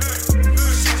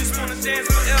 She just wanna dance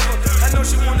forever. I know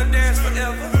she wanna dance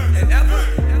forever and ever.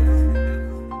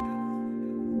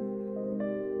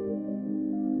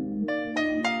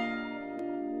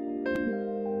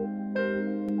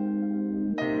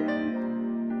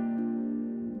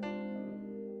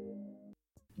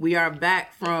 We are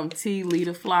back from T. Lee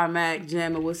to Fly Mac,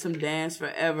 jamming with some Dance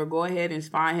Forever. Go ahead and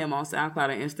find him on SoundCloud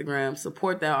and Instagram.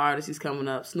 Support that artist. He's coming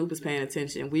up. Snoop is paying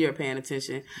attention. We are paying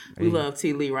attention. We love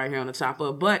T. Lee right here on the Chop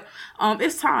Up. But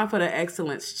it's time for the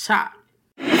Excellence Chop.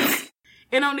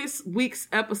 And on this week's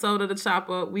episode of the Chop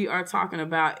Up, we are talking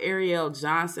about Ariel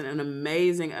Johnson, an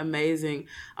amazing, amazing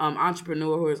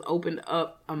entrepreneur who has opened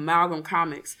up Amalgam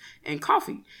Comics and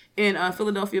Coffee in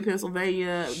Philadelphia,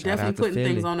 Pennsylvania. Definitely putting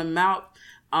things on the map.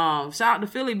 Shout out to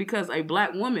Philly because a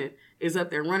black woman is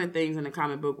up there running things in the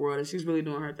comic book world and she's really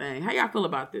doing her thing. How y'all feel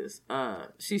about this?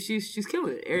 She's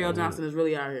killing it. Ariel Johnson is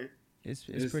really out here. It's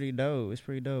pretty dope. It's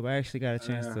pretty dope. I actually got a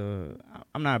chance to.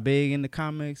 I'm not big into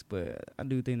comics, but I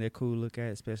do think they're cool to look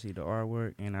at, especially the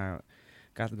artwork. And I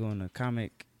got to go in the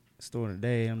comic store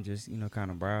today. I'm just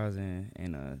kind of browsing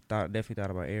and definitely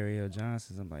thought about Ariel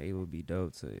Johnson. I'm like, it would be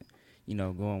dope to go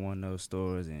in one of those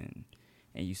stores and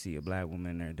you see a black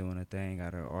woman there doing a thing,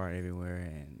 got her art everywhere,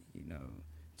 and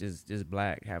just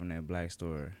black, having that black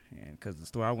store. And because the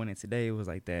store I went in today, it was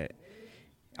like that,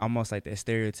 almost like that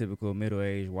stereotypical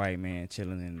middle-aged white man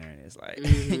chilling in there. It's like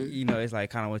it's like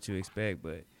kind of what you expect,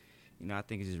 but I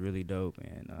think it's just really dope.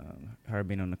 And her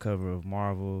being on the cover of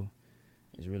Marvel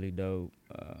is really dope.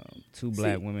 Two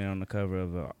black women on the cover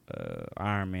of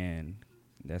Iron Man.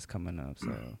 That's coming up, so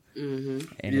and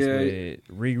it's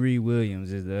with Riri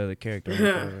Williams is the other character on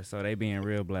the cover, so they being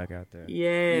real black out there.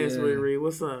 Yes, Riri,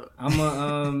 what's up? I'm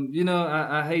a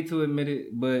I hate to admit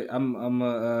it, but I'm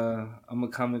a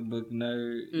comic book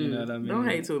nerd. You know what I mean? Don't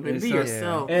hate to admit it. Be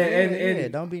yourself.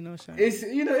 And don't be no shame. It's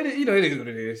it is what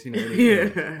it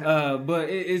is. But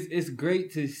it's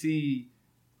great to see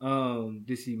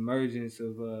this emergence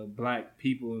of black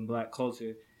people and black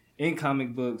culture in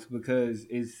comic books, because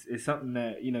it's something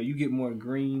that you get more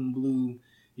green, blue,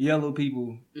 yellow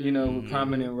people with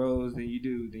prominent roles than you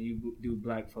do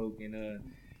black folk,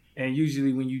 and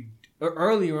usually when you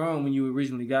earlier on when you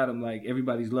originally got them, like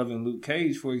everybody's loving Luke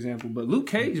Cage, for example, but Luke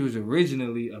Cage was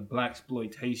originally a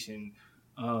blaxploitation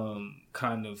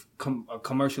kind of a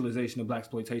commercialization of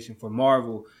blaxploitation for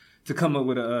Marvel to come up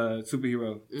with a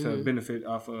superhero to benefit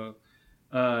off of,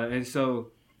 and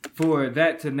so for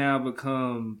that to now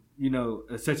become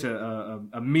such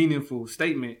a meaningful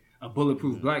statement, a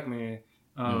bulletproof black man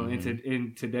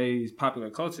in today's popular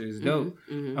culture is dope.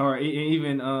 Or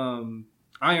even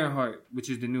Ironheart, which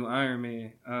is the new Iron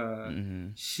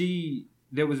Man.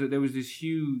 There was this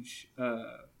huge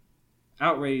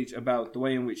outrage about the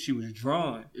way in which she was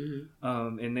drawn,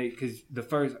 and because the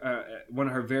first one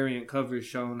of her variant covers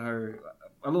shown her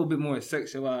a little bit more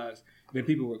sexualized than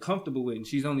people were comfortable with, and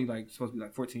she's only supposed to be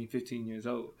 14, 15 years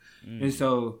old. And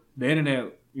so the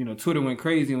internet, Twitter went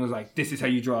crazy and was like, this is how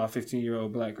you draw a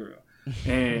 15-year-old black girl.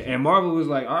 and Marvel was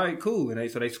like, all right, cool, and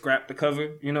they scrapped the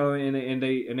cover, you know, and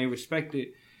they respected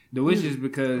the wishes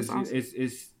because awesome.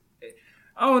 it's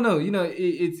I don't know, you know,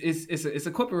 it's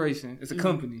a corporation, it's a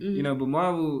company, you know, but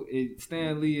Marvel,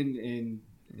 Stan Lee and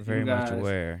Very much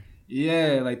aware.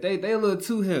 Yeah, like they a little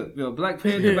too hip. You know, Black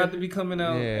Panther about to be coming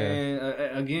out,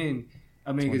 and again,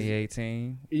 I mean,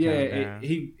 2018. Yeah,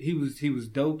 he was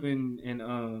dope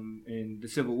in the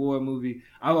Civil War movie.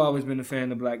 I've always been a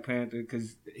fan of Black Panther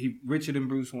because he richer than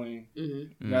Bruce Wayne.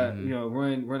 Got, you know,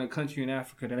 run a country in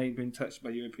Africa that ain't been touched by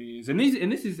Europeans. And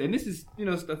this is you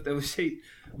know, stuff that was shaped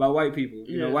by white people.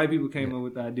 You know, white people came up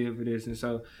with the idea for this, and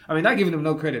so I mean, not giving them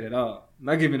no credit at all.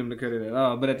 Not giving them the credit at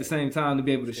all. But at the same time, to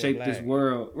be able to shape this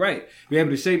world, right? Be able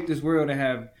to shape this world and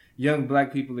have young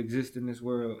Black people exist in this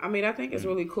world. I mean, I think it's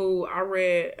really cool. I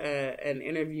read an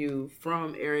interview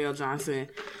from Ariel Johnson,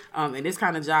 and this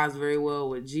kind of jives very well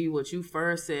with what you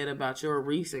first said about your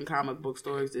recent comic book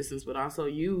store existence, but also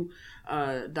you,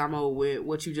 Damo, with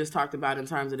what you just talked about in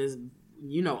terms of this,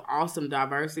 you know, awesome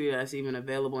diversity that's even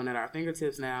available and at our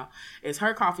fingertips now. Is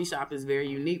her coffee shop is very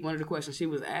unique. One of the questions she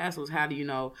was asked was, how do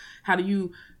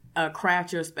you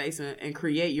craft your space and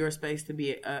create your space to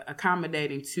be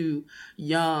accommodating to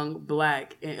young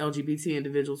Black and LGBT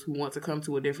individuals who want to come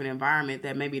to a different environment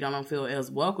that maybe don't feel as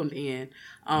welcomed in,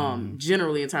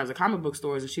 generally in terms of comic book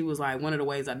stores. And she was like, one of the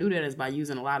ways I do that is by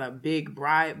using a lot of big,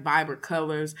 bright, vibrant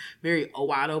colors, very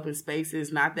wide open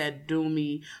spaces, not that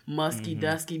doomy, musky,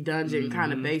 dusky dungeon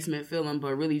kind of basement feeling,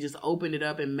 but really just opened it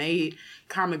up and made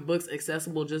comic books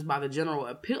accessible just by the general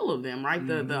appeal of them, right?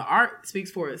 The art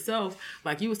speaks for itself.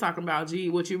 Like you was talking about,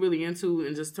 what you're really into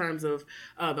in just terms of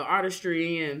the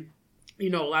artistry and,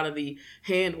 you know, a lot of the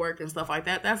handwork and stuff like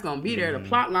that, that's going to be there. The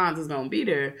plot lines is going to be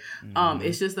there.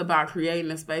 It's just about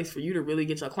creating a space for you to really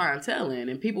get your clientele in.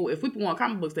 And if people want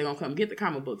comic books, they're going to come get the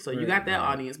comic books. So you got that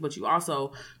audience, but you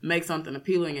also make something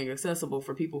appealing and accessible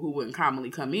for people who wouldn't commonly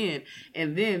come in.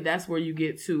 And then that's where you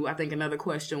get to, I think another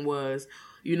question was,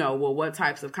 you know, well, what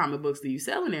types of comic books do you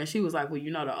sell in there? And she was like, well, you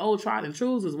know, the old tried and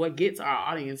trues is what gets our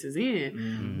audiences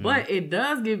in. But it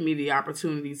does give me the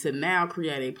opportunity to now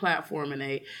create a platform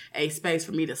and a space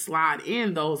for me to slide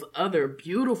in those other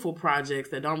beautiful projects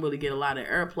that don't really get a lot of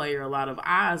airplay or a lot of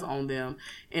eyes on them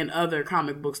in other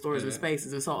comic book stores and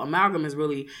spaces. And so Amalgam is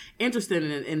really interested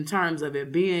in terms of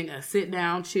it being a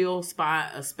sit-down, chill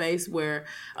spot, a space where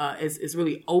it's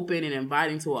really open and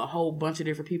inviting to a whole bunch of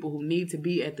different people who need to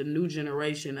be at the new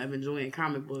generation of enjoying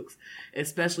comic books,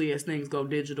 especially as things go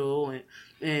digital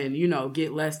and you know,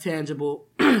 get less tangible,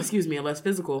 excuse me, and less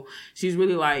physical. She's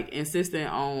really like insistent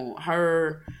on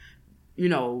her, you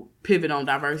know, pivot on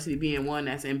diversity being one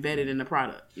that's embedded in the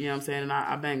product. You know what I'm saying? And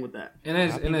I bang with that.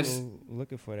 And that's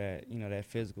looking for that, you know, that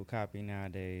physical copy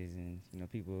nowadays, and you know,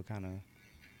 people kind of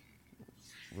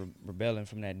rebelling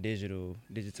from that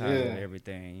digitizing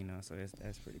everything, you know. So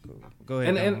that's pretty cool. Go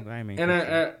ahead.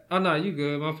 Oh no, you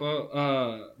good? My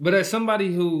fault. But as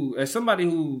somebody who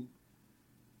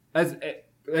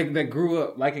that grew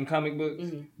up liking comic books,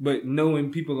 but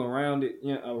knowing people around it,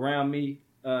 you know, around me,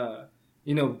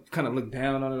 you know, kind of look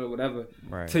down on it or whatever.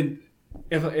 Right.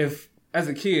 If as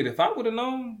a kid, if I would have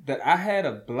known that I had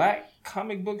a Black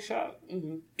comic book shop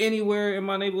anywhere in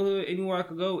my neighborhood, anywhere I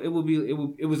could go, it would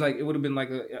have been like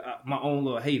my own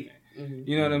little haven.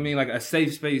 You know what I mean? Like a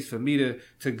safe space for me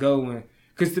to go and,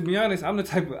 because to be honest, I'm the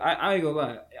type of, I ain't gonna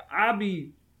lie, I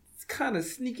be kind of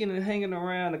sneaking and hanging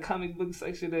around the comic book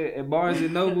section at Barnes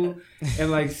and Noble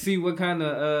and like see what kind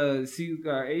of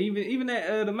even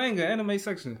at the manga anime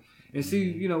section and see,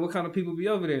 you know, what kind of people be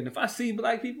over there. And if I see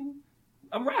Black people,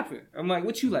 I'm rapping. I'm like,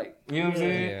 what you like? You know what I'm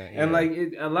saying? Yeah. And like,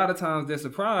 a lot of times they're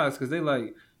surprised because they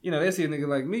like, you know, they see a nigga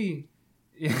like me,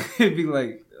 it'd be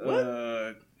like,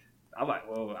 I'm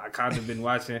like, well, I kind of been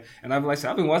watching, and I'm like,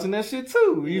 I've been watching that shit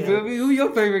too. You feel me? Who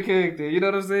your favorite character? You know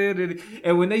what I'm saying?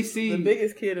 And when they see the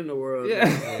biggest kid in the world,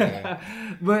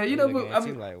 but you know, but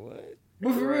I'm like, what?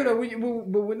 But for real though,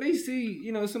 but when they see,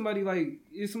 you know, somebody like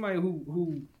somebody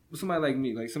like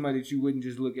me, like somebody that you wouldn't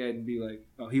just look at and be like,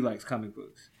 oh, he likes comic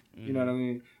books. You know what I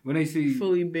mean? When they see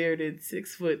fully bearded,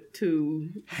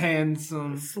 6'2",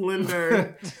 handsome,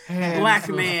 slender, Black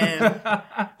man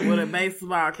with a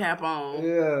baseball cap on.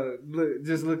 Yeah,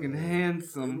 just looking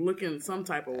handsome, looking some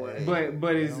type of way.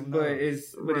 But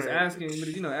it's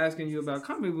asking you about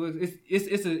comic books. It's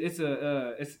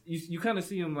you kind of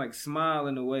see him like smile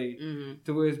in a way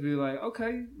to where it's be like,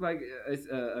 okay, like it's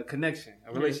a connection,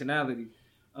 a relationality.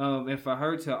 And for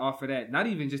her to offer that, not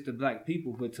even just to Black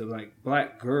people, but to like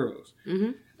Black girls,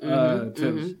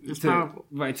 it's powerful.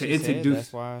 Right, to introduce.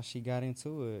 That's why she got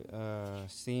into it.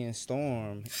 Seeing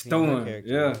Storm, her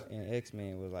character in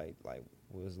X-Men was like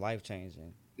was life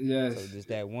changing. Yes. So just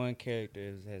that one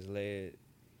character has led,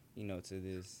 to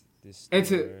this And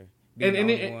story. to- Being and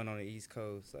the it- only one on the East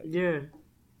Coast. Like, Yeah.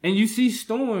 And you see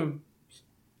Storm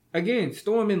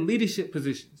in leadership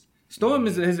positions. Storm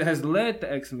has led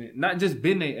the X-Men, not just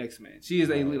been a X-Men. She is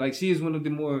she is one of the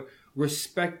more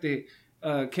respected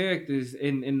characters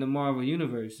in the Marvel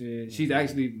universe. And she's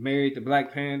actually married to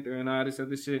Black Panther and all this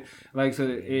other shit. Like, so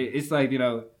it's like,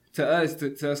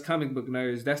 to us comic book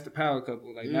nerds, that's the power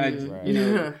couple. Like, not,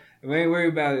 we ain't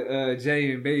worried about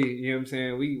J and B. You know what I'm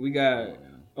saying? We got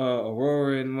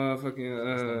Aurora and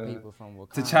motherfucking people from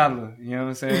Wakanda. T'Challa. You know what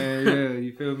I'm saying? Yeah,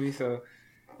 you feel me? So,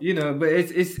 but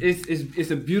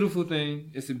it's a beautiful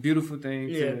thing. It's a beautiful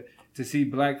thing to see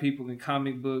Black people in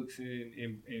comic books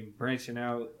and branching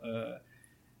out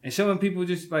and showing people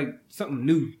just like something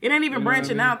new. It ain't even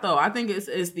branching out though. I think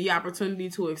it's the opportunity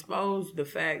to expose the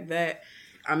fact that,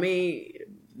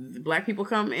 Black people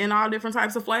come in all different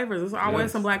types of flavors. There's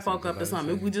always some Black folk up to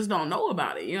something. We just don't know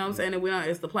about it. You know what I'm saying? And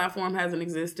it's the platform hasn't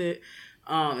existed.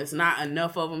 It's not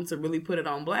enough of them to really put it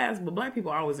on blast. But Black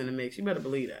people are always in the mix. You better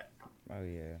believe that. Oh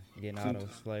yeah, getting all those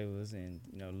flavors, and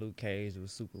Luke Cage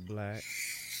was super Black,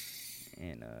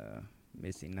 and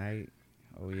Missy Knight.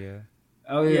 Oh yeah.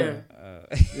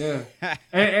 Yeah.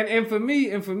 And for me,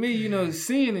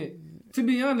 seeing it. To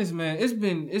be honest, man, it's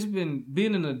been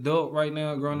being an adult right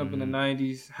now, growing up in the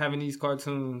 90s, having these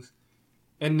cartoons,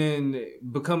 and then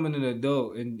becoming an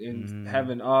adult and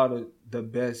having all the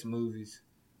best movies.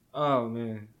 Oh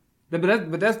man.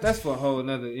 But that's for a whole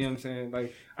nother, you know what I'm saying?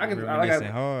 Like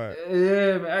hard.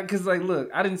 Yeah, man, cuz like look,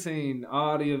 I didn't seen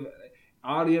all the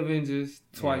Avengers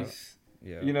twice.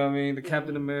 Yeah. You know what I mean? The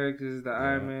Captain Americas, the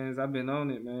Iron Mans, I've been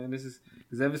on it, man. This is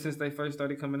because ever since they first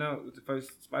started coming out with the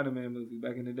first Spider-Man movie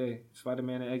back in the day,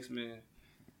 Spider-Man and X-Men.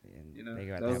 And they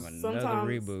got to have another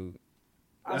reboot.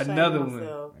 Another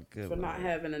one. For not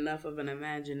having enough of an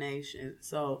imagination.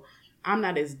 So I'm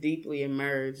not as deeply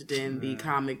immersed in the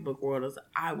comic book world as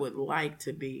I would like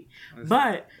to be.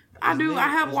 But I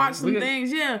have watched some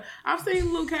things. Yeah. I've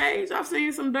seen Luke Cage. I've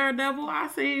seen some Daredevil.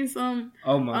 I've seen some things.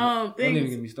 Don't even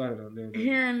get me started on Daredevil.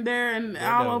 Here and there and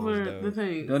all over the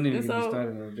things. Don't even get me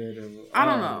started on Daredevil. I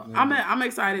don't know. I'm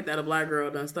excited that a Black girl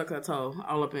done stuck her toe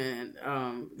all up in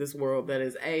this world that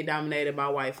is A, dominated by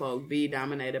white folk, B,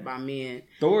 dominated by men.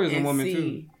 Thor is a woman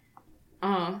too.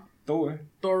 Thor.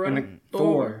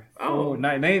 Thor. Oh. She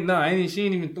ain't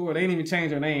even Thor. They ain't even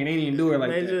change her name. They ain't even do her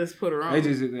like that. They just put her on. They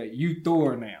just you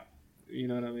Thor now. You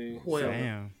know what I mean? Well,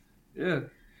 damn. Yeah.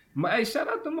 Hey, shout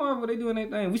out to Marvel. They doing their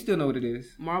thing. We still know what it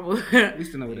is. Marvel. We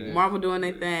still know what it is. Marvel doing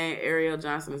their thing. Ariel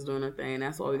Johnson is doing her thing.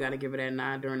 That's why we got to give it that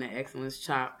 9 during the Excellence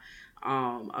Chop.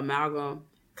 Amalgam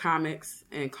Comics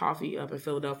and Coffee up in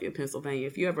Philadelphia, Pennsylvania.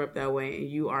 If you ever up that way and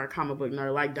you are a comic book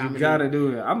nerd like Dominique, you gotta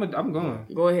do it. I'm going.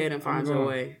 Go ahead and find your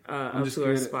way up to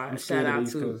her spot. Shout out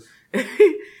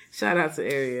to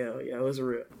Ariel. Yo, it's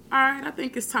real. All right, I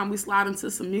think it's time we slide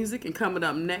into some music. And coming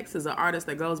up next is an artist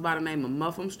that goes by the name of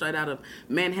Muffum, straight out of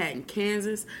Manhattan,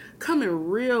 Kansas. Coming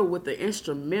real with the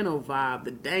instrumental vibe,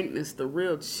 the dankness, the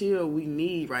real chill we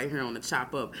need right here on the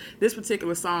Chop Up. This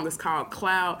particular song is called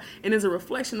Cloud and is a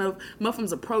reflection of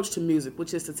Muffum's approach to music,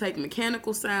 which is to take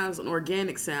mechanical sounds and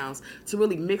organic sounds to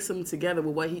really mix them together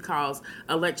with what he calls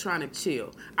electronic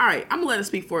chill. All right, I'm going to let it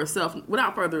speak for itself.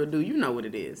 Without further ado, you know what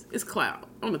it is. It's Cloud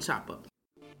on the Chop Up.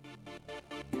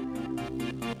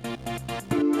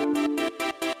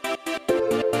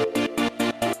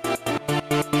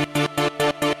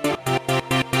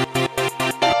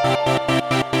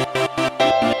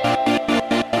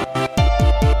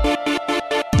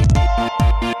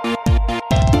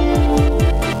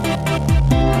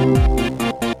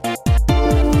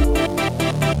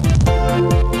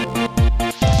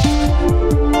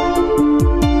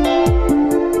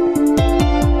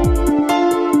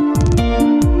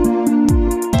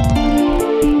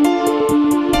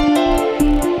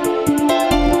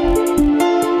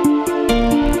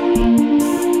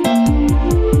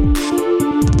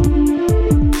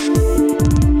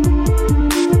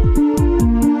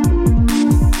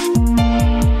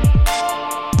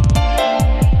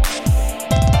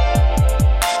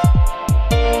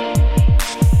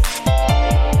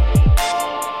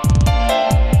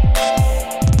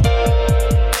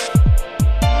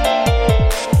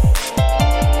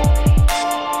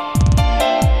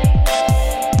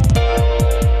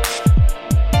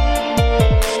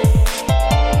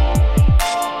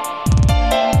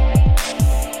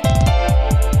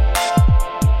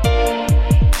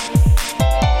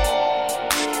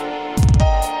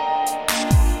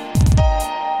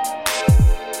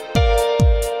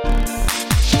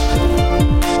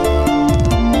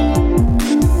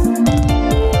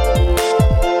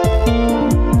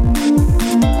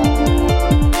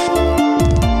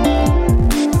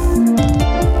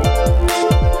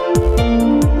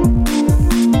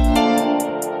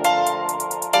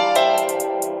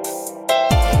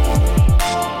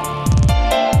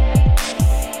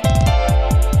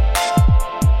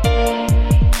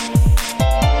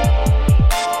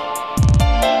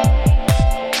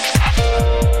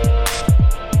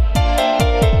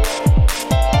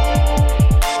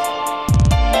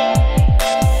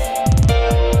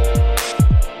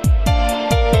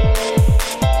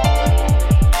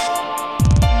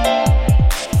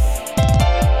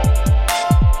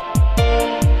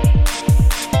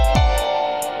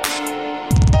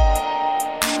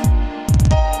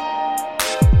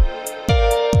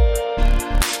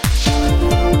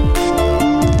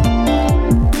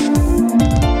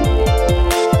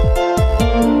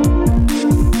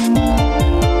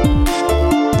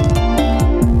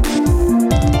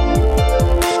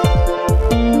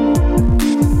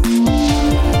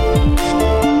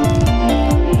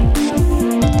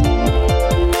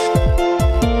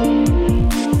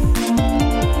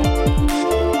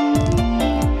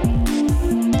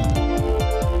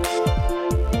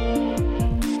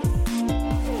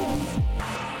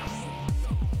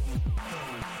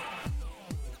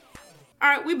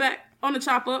 we back on the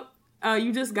Chop Up.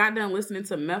 You just got done listening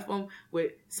to Mepham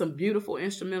with some beautiful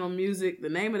instrumental music. The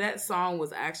name of that song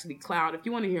was actually Cloud. If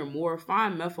you want to hear more,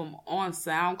 find Mepham on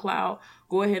SoundCloud.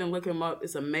 Go ahead and look him up.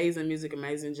 It's amazing music,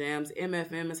 amazing jams.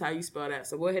 MFM is how you spell that.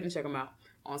 So go ahead and check him out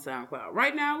on SoundCloud.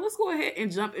 Right now, let's go ahead and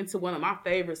jump into one of my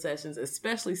favorite sessions,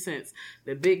 especially since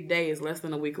the big day is less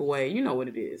than a week away. You know what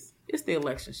it is. It's the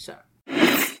election shot.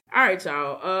 All right,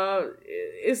 y'all.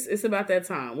 It's about that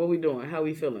time. What we doing? How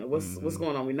we feeling? What's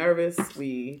going on? We nervous?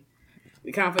 We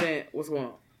confident? What's going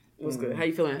on? What's good? How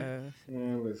you feeling?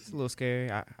 It's a little scary.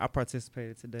 I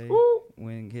participated today. Ooh.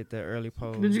 When hit the early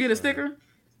poll. Did you get a sticker?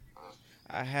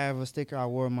 I have a sticker. I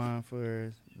wore mine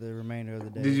for the remainder of the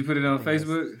day. Did you put it on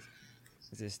Facebook?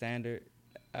 Is it standard?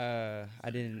 I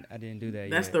didn't do that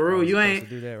yet. That's the rule. You ain't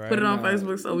do that, right? put it on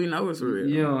Facebook so we know it's real.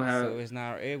 You don't have. So it's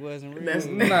not. It wasn't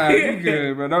real. Nah, you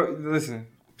good, bro. Don't listen.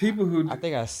 People who people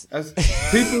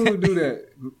who do that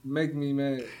make me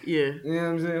mad. Yeah. You know what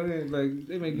I'm saying? Like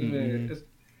they make me mad.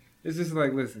 It's just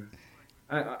like, listen.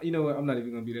 You know what? I'm not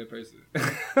even gonna be that person.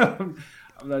 I'm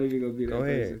not even gonna be that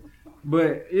person.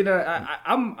 But you know,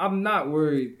 I'm not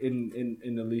worried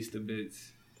in the least of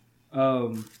bits.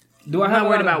 Do I have not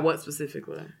worried about what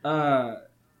specifically?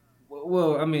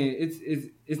 Well, I mean,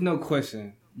 it's no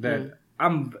question that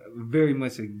I'm very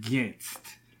much against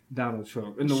Donald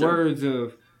Trump. In the words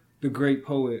of the great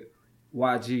poet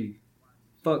YG,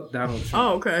 fuck Donald Trump.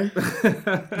 Oh, okay.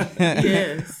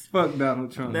 Yes. Fuck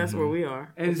Donald Trump. That's where we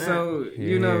are. And so,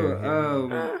 you know,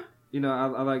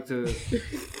 I like to,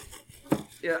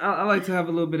 I like to have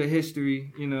a little bit of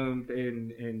history, you know,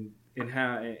 and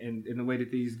how and the way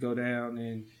that these go down.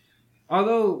 And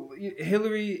although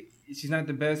Hillary, she's not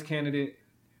the best candidate,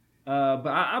 but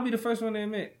I'll be the first one to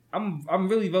admit I'm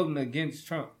really voting against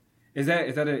Trump. Is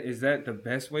that the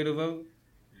best way to vote?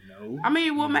 No. I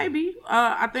mean, well, maybe.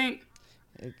 I think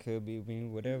it could be. I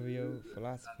mean, whatever your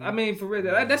philosophy. I mean, for real,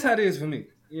 that's how it is for me.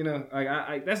 You know,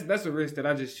 like that's a risk that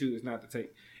I just choose not to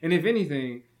take. And if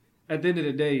anything, at the end of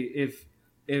the day,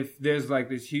 if there's like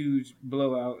this huge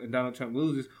blowout and Donald Trump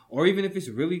loses, or even if it's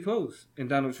really close and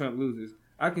Donald Trump loses,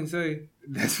 I can say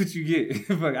that's what you get.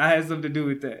 Like I had something to do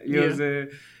with that. You know what I'm saying?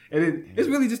 And it's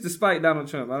really just to spite Donald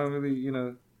Trump. I don't really, you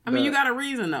know. I mean, you got a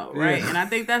reason, though, right? Yeah. And I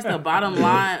think that's the bottom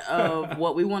line of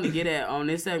what we want to get at on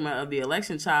this segment of the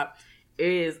election chop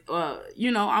is,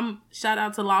 I'm shout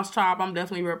out to Lost Tribe. I'm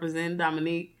definitely representing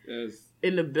Dominique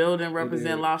in the building,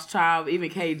 represent Lost Tribe. Even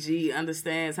KG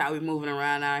understands how we moving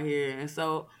around out here. And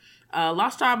so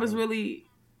Lost Tribe is really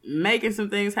making some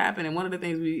things happen. And one of the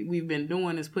things we've been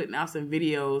doing is putting out some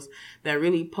videos that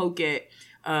really poke at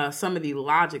some of the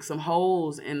logic, some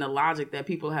holes in the logic that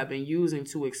people have been using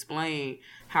to explain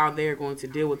how they're going to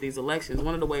deal with these elections.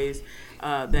 One of the ways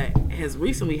that has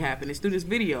recently happened is through this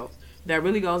video that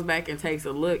really goes back and takes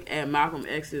a look at Malcolm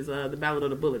X's The Ballot of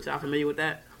the Bullet. Y'all familiar with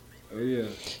that? Oh, yeah.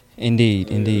 Indeed.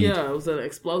 Yeah, it was an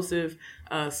explosive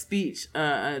speech,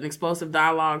 an explosive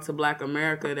dialogue to Black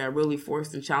America that really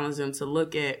forced and challenged them to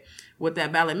look at what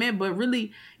that ballot meant. But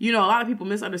really, you know, a lot of people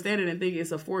misunderstand it and think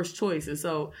it's a forced choice. And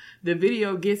so the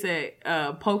video gets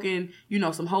at poking, you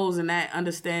know, some holes in that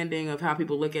understanding of how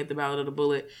people look at the ballot of the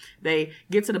bullet. They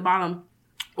get to the bottom,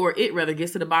 or it rather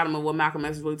gets to the bottom of what Malcolm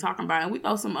X is really talking about. And we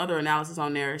throw some other analysis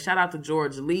on there. Shout out to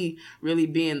George Lee really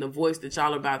being the voice that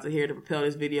y'all are about to hear to propel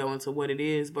this video into what it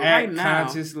is. But right now,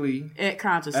 consciously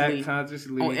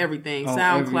on everything. On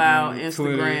SoundCloud, everything.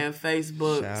 Instagram, Twitter,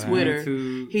 Facebook, Twitter.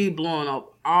 He blowing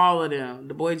up all of them.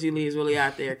 The boy G Lee is really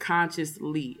out there.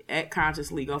 Consciously.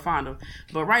 Go find him.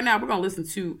 But right now we're going to listen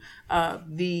to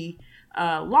the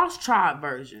Lost Tribe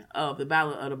version of the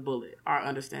Ballot of the Bullet, our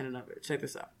understanding of it. Check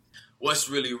this out. What's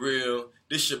really real?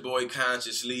 This your boy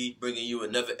Conscious Lee bringing you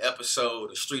another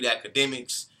episode of Street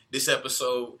Academics. This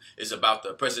episode is about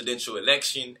the presidential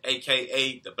election,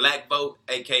 a.k.a. the black vote,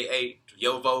 a.k.a.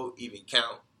 your vote even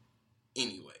count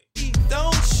anyway.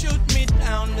 Don't shoot me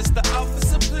down, Mr.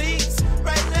 Officer, please.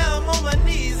 Right now I'm on my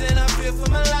knees and I fear for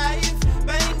my life.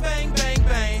 Bang, bang, bang,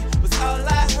 bang was all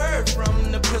I heard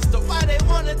from the pistol. Why they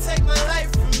want to take my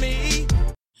life from me?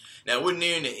 Now, we're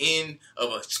nearing the end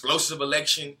of an explosive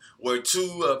election where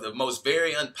two of the most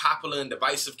very unpopular and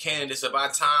divisive candidates of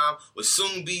our time will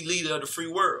soon be leader of the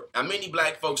free world. Now, many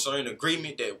black folks are in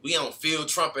agreement that we don't feel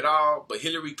Trump at all, but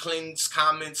Hillary Clinton's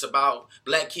comments about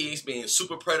black kids being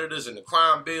super predators in the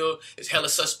crime bill is hella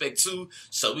suspect too,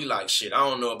 so we like, shit, I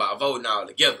don't know about voting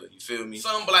altogether, you feel me?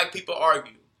 Some black people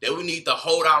argue that we need to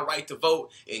hold our right to vote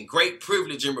in great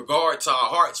privilege in regard to our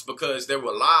hearts because there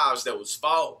were lives that was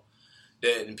fought,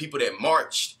 and people that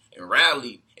marched and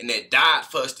rallied and that died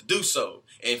for us to do so.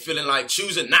 And feeling like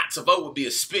choosing not to vote would be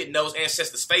a spit in those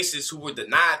ancestors' faces who were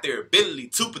denied their ability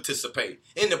to participate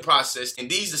in the process. And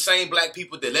these the same black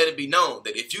people that let it be known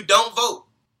that if you don't vote,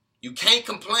 you can't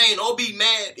complain or be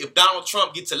mad if Donald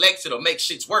Trump gets elected or makes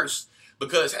shit worse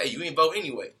because, hey, you ain't vote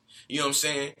anyway. You know what I'm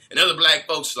saying? And other black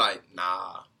folks like,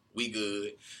 nah, we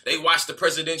good. They watch the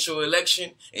presidential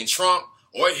election and Trump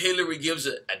or Hillary gives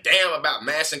a damn about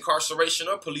mass incarceration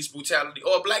or police brutality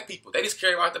or black people. They just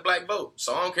care about the black vote.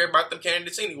 So I don't care about them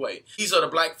candidates anyway. These are the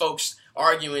black folks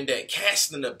arguing that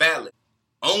casting a ballot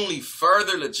only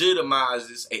further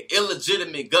legitimizes an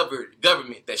illegitimate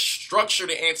government that's structured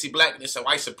in anti-blackness and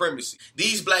white supremacy.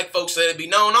 These black folks let it be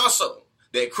known also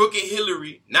that crooked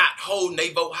Hillary not holding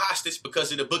they vote hostage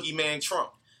because of the boogeyman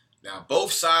Trump. Now,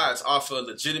 both sides offer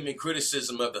legitimate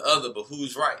criticism of the other, but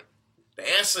who's right?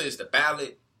 The answer is the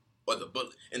ballot or the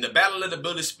bullet. In the Battle of the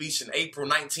Bullet speech in April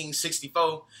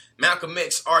 1964, Malcolm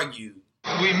X argued,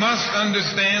 "We must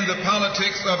understand the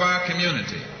politics of our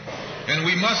community, and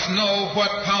we must know what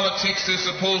politics is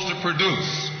supposed to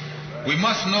produce. We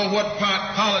must know what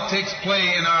part politics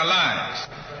play in our lives.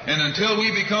 And until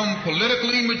we become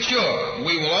politically mature,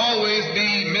 we will always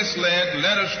be misled,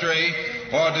 led astray,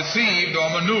 or deceived or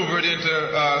maneuvered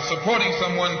into supporting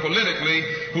someone politically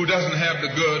who doesn't have the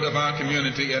good of our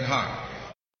community at heart."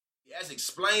 As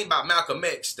explained by Malcolm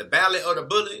X, the ballot or the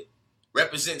bullet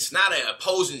represents not an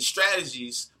opposing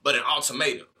strategies, but an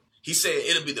ultimatum. He said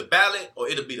it'll be the ballot or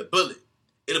it'll be the bullet.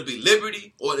 It'll be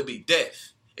liberty or it'll be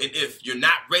death. And if you're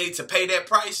not ready to pay that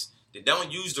price, then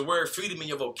don't use the word freedom in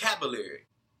your vocabulary.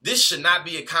 This should not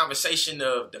be a conversation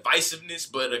of divisiveness,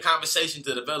 but a conversation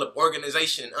to develop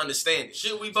organization and understanding.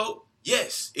 Should we vote?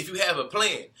 Yes, if you have a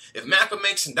plan. If Malcolm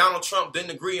X and Donald Trump didn't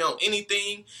agree on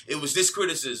anything, it was this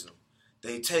criticism.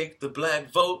 They take the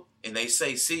black vote and they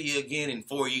say, see you again in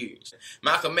 4 years.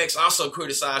 Malcolm X also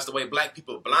criticized the way black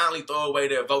people blindly throw away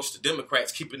their votes to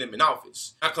Democrats, keeping them in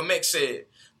office. Malcolm X said,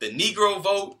 the Negro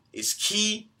vote is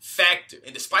key factor.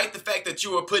 And despite the fact that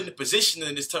you are put in the position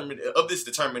of this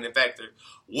determining factor,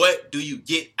 what do you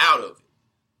get out of it?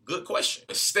 Good question.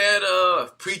 Instead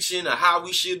of preaching of how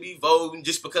we should be voting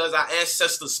just because our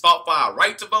ancestors fought for our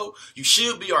right to vote, you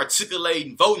should be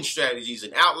articulating voting strategies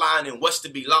and outlining what's to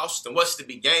be lost and what's to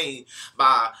be gained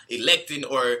by electing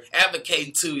or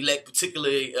advocating to elect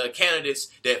particular candidates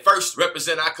that first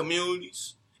represent our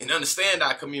communities and understand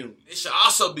our community. It should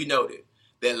also be noted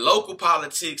that local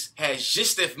politics has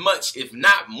just as much, if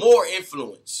not more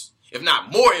influence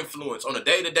on the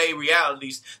day-to-day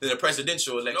realities than the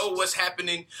presidential election. You know what's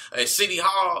happening at City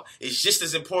Hall is just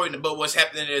as important about what's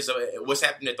happening at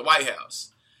the White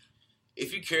House.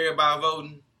 If you care about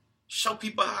voting, show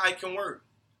people how it can work.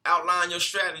 Outline your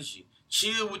strategy.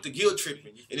 Chill with the guilt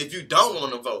tripping. And if you don't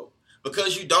want to vote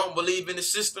because you don't believe in the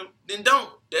system, then don't.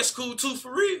 That's cool too,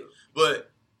 for real. But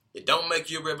it don't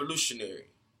make you a revolutionary.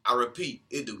 I repeat,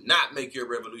 it do not make you a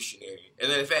revolutionary.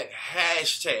 And in fact,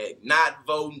 hashtag not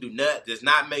voting does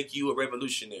not make you a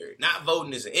revolutionary. Not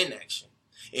voting is an inaction.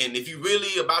 And if you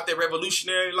really about that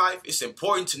revolutionary life, it's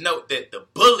important to note that the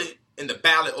bullet in the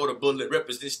ballot or the bullet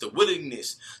represents the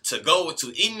willingness to go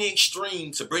to any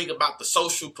extreme to bring about the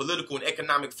social, political, and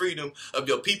economic freedom of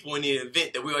your people in the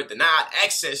event that we are denied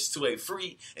access to a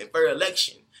free and fair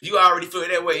election. You already feel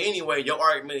that way anyway. Your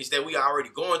argument is that we are already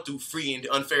going through free and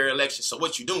unfair elections. So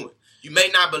what you doing? You may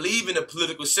not believe in the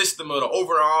political system or the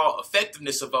overall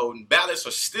effectiveness of voting. Ballots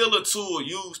are still a tool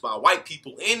used by white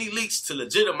people and elites to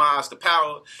legitimize the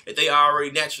power that they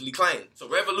already naturally claim. So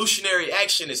revolutionary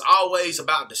action is always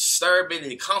about disturbing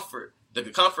the comfort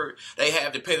they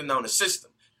have depending on the system.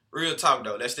 Real talk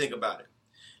though, let's think about it.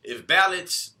 If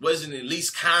ballots wasn't at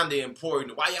least kind of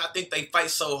important, why y'all think they fight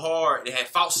so hard and have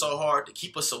fought so hard to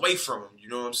keep us away from them? You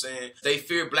know what I'm saying? They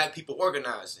fear black people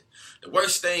organizing. The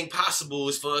worst thing possible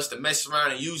is for us to mess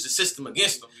around and use the system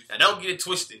against them. Now, don't get it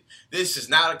twisted. This is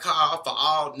not a call for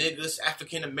all niggas,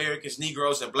 African Americans,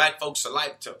 Negroes, and black folks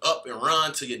alike to up and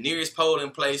run to your nearest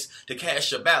polling place to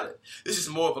cast your ballot. This is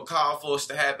more of a call for us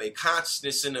to have a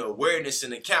consciousness and an awareness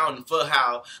and accounting for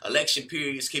how election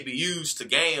periods can be used to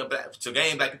gain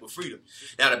black people freedom.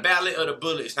 Now, the ballot or the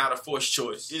bullet is not a forced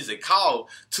choice. It is a call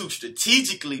to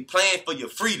strategically plan for your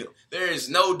freedom. There is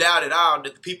no doubt at all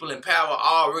that the people in power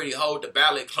already hold the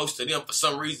ballot close to them for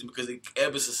some reason because it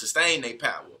helps to sustain their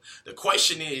power. The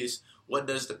question is, what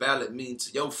does the ballot mean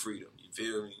to your freedom? You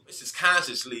feel me? This is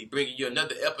consciously bringing you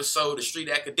another episode of Street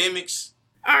Academics.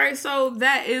 All right, so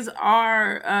that is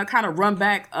our kind of run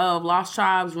back of Lost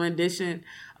Tribes' rendition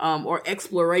or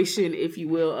exploration, if you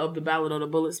will, of the Ballot or the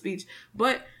Bullet speech.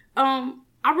 But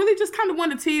I really just kind of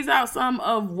wanted to tease out some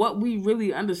of what we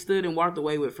really understood and walked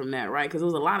away with from that, right? Because there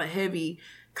was a lot of heavy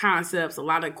concepts, a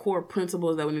lot of core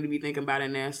principles that we need to be thinking about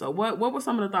in there. So what were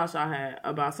some of the thoughts y'all had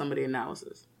about some of the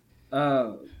analysis?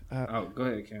 Go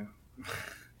ahead, Cam.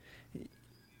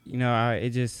 It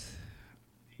just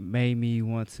made me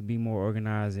want to be more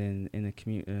organized in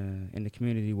the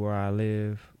community where I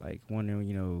live. Like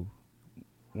wondering,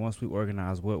 once we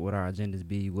organize, what would our agendas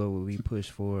be? What would we push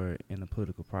for in the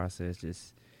political process?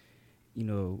 Just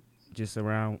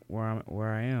around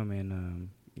where I am, and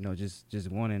just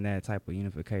wanting that type of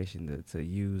unification to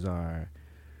use our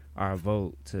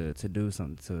vote to do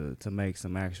something, to make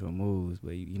some actual moves. But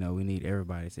we need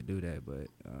everybody to do that. But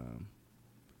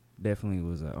definitely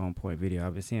was an on point video.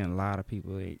 I've been seeing a lot of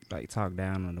people like talk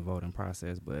down on the voting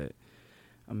process, but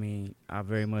I mean, I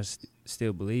very much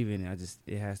still believe in it.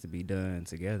 It has to be done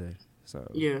together. So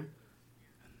yeah,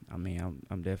 I mean,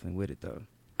 I'm definitely with it though.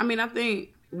 I mean, I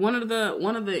think one of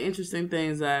the interesting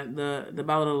things that the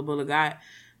Ballot of the Bullet got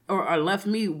or left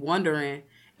me wondering,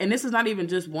 and this is not even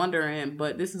just wondering,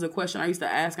 but this is a question I used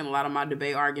to ask in a lot of my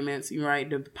debate arguments. Right,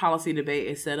 the policy debate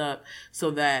is set up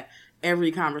so that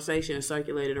every conversation is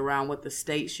circulated around what the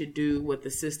state should do, what the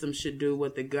system should do,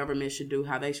 what the government should do,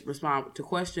 how they should respond to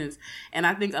questions. And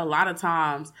I think a lot of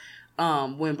times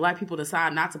when Black people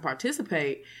decide not to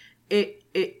participate,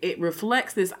 it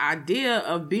reflects this idea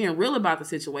of being real about the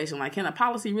situation. Like, can a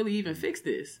policy really even fix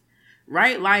this?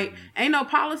 Right? Like, can't no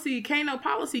policy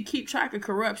keep track of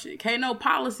corruption. Can't no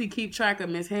policy keep track of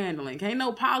mishandling. Can't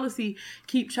no policy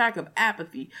keep track of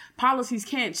apathy. Policies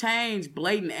can't change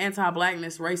blatant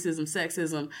anti-Blackness, racism,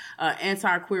 sexism,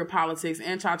 anti-queer politics,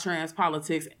 anti-trans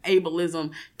politics,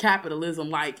 ableism, capitalism.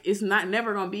 Like, it's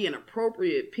never going to be an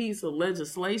appropriate piece of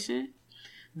legislation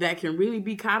that can really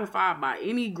be codified by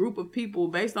any group of people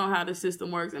based on how the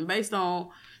system works and based on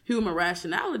human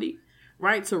rationality,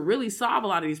 right, to really solve a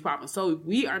lot of these problems. So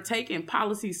we are taking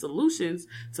policy solutions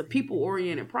to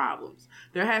people-oriented problems.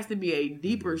 There has to be a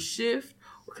deeper shift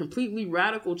or completely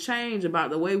radical change about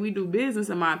the way we do business,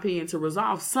 in my opinion, to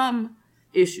resolve some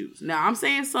issues. Now, I'm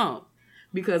saying some,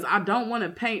 because I don't want to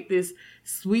paint this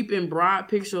sweeping broad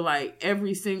picture like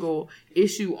every single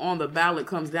issue on the ballot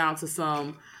comes down to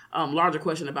some larger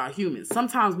question about humans.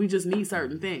 Sometimes we just need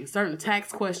certain things, certain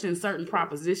tax questions, certain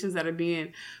propositions that are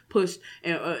being pushed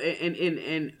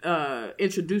and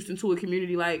introduced into a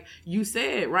community. Like you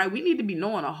said, right? We need to be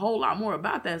knowing a whole lot more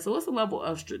about that. So it's a level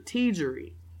of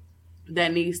strategery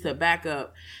that needs to back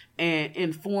up and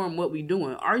inform what we're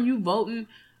doing. Are you voting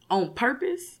on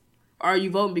purpose? Or are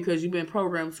you voting because you've been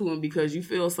programmed to and because you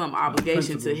feel some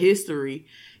obligation to history,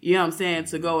 you know what I'm saying,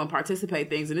 to go and participate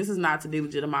things? And this is not to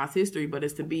delegitimize history, but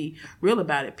it's to be real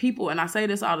about it. People, and I say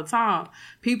this all the time,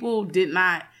 people did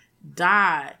not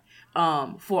die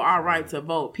for our right to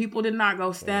vote. People did not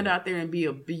go stand out there and be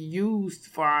abused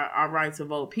for our right to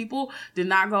vote. People did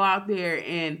not go out there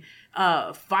and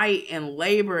fight and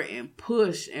labor and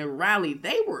push and rally.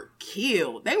 They were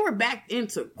killed. They were backed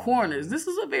into corners. This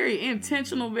is a very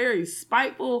intentional, very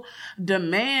spiteful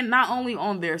demand, not only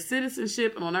on their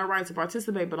citizenship and on their right to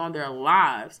participate, but on their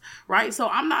lives, right? So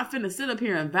I'm not finna sit up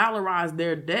here and valorize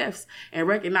their deaths and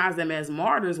recognize them as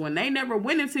martyrs when they never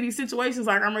went into these situations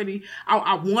like,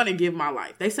 I want to give my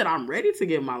life. They said, I'm ready to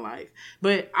give my life,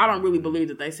 but I don't really believe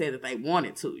that they said that they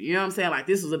wanted to. You know what I'm saying? Like,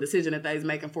 this was a decision that they was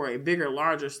making for a bigger,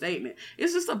 larger statement.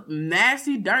 It's just a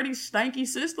nasty, dirty, stanky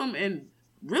system and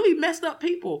really messed up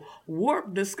people.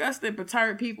 Warped, disgusted,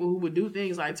 perturbed people who would do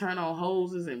things like turn on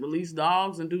hoses and release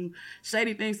dogs and do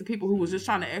shady things to people who was just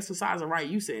trying to exercise a right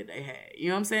you said they had. You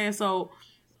know what I'm saying? So,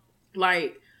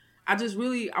 like, I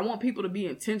want people to be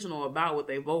intentional about what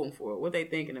they voting for, what they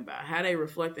thinking about, how they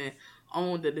reflecting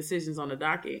on the decisions on the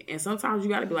docket. And sometimes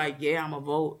you got to be like, yeah, I'm a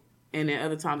vote. And then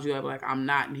other times you got to be like, I'm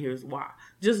not, and here's why.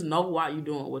 Just know why you're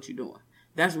doing what you're doing.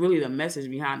 That's really the message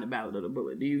behind the Ballot of the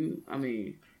Bullet.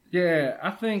 Yeah,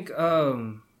 I think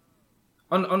on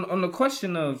the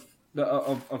question of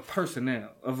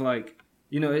personnel, of like,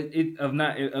 you know, it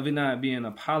not being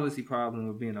a policy problem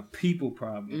or being a people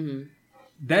problem. Mm-hmm.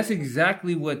 That's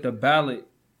exactly what the ballot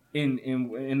in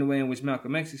the way in which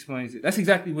Malcolm X explains it. That's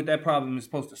exactly what that problem is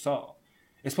supposed to solve.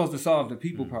 It's supposed to solve the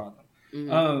people problem.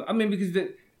 Mm-hmm. I mean, because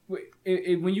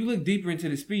when you look deeper into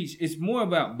the speech, it's more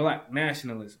about Black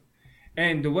nationalism.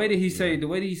 And the way that he say that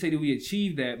we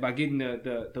achieve that by getting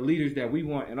the leaders that we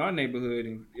want in our neighborhood,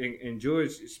 and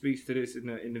George speaks to this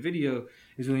in the video,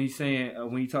 is when he's saying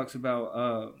when he talks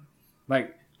about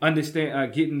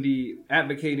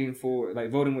advocating for, like,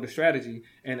 voting with a strategy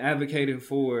and advocating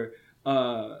for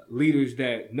leaders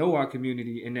that know our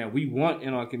community and that we want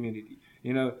in our community.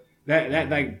 You know, That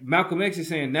like Malcolm X is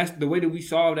saying that's the way that we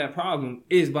solve that problem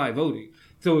is by voting.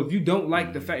 So if you don't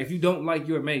like the fact, if you don't like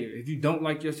your mayor, if you don't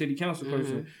like your city council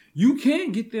person, you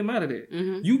can get them out of there.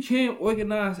 You can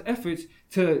organize efforts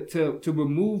to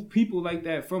remove people like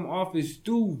that from office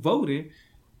through voting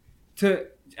to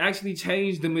actually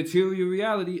change the material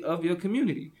reality of your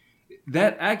community.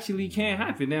 That actually can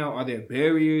happen. Now, are there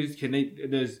barriers?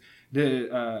 Does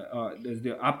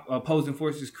the opposing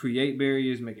forces create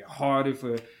barriers, make it harder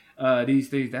for these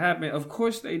things to happen? Of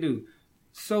course they do.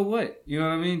 So what? You know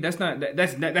what I mean? That's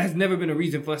never been a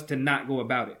reason for us to not go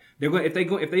about it.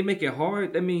 If they make it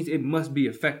hard, that means it must be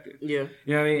effective. Yeah.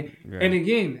 You know what I mean? Yeah. And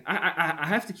again, I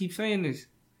have to keep saying this.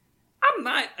 I'm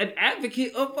not an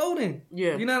advocate of voting.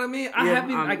 Yeah. You know what I mean?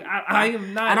 I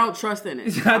am not. I don't trust in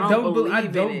it. I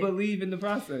don't believe in the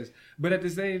process. But at the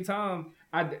same time,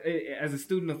 as a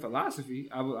student of philosophy,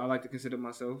 I like to consider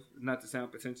myself, not to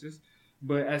sound pretentious,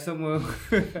 but as someone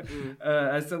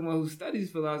who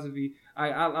studies philosophy,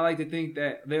 I like to think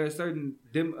that there are certain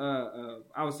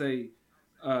I would say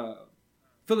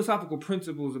philosophical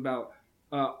principles about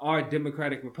our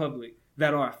democratic republic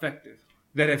that are effective,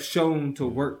 that have shown to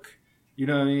work. You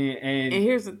know what I mean? And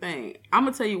here's the thing. I'm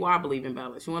going to tell you why I believe in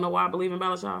ballots. You want to know why I believe in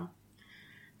ballots, y'all?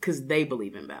 Because they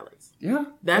believe in ballots. Yeah.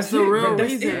 That's the real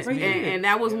reason. And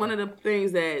that was one of the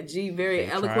things that G very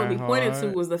eloquently pointed to,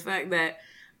 was the fact that,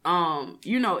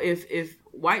 if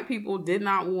white people did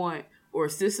not want, or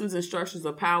systems and structures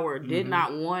of power did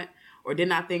not want, or did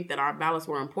not think that our ballots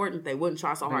were important, they wouldn't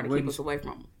try so hard to keep us away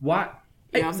from them. Why?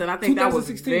 You know what I'm saying? I think that was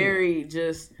very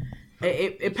just...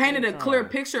 It painted a clear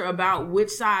picture about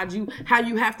which side how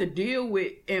you have to deal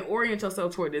with and orient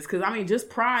yourself toward this. Because, I mean, just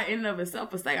pride in and of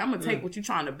itself is like, I'm going to take what you're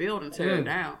trying to build and tear it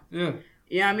down. Yeah.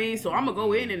 You know what I mean? So I'm going to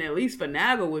go in and at least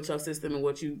finagle with your system and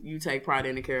what you take pride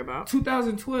in and care about.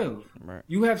 2012. Right.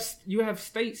 You have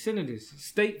state senators,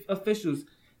 state officials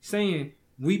saying,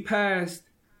 we passed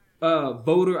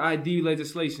voter ID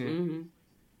legislation. Mm-hmm.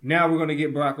 Now we're going to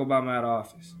get Barack Obama out of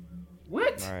office.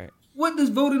 What? Right. What does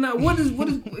voting out? What is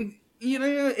you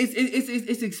know,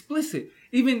 it's explicit.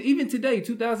 Even today,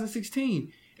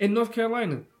 2016, in North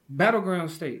Carolina,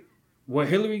 battleground state, where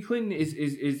Hillary Clinton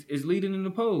is leading in the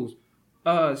polls.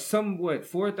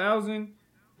 4,000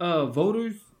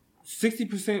 voters,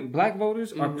 60% black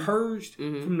voters are purged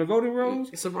from the voting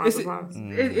rolls. Surprise.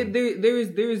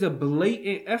 There is a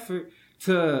blatant effort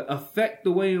to affect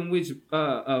the way in which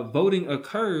voting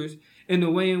occurs, and the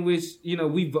way in which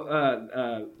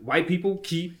white people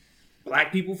keep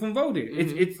black people from voting.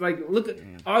 It's like,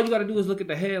 all you got to do is look at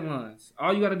the headlines.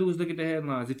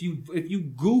 If you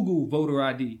Google voter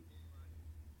ID,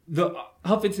 the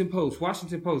Huffington Post,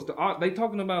 Washington Post, they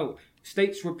talking about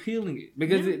states repealing it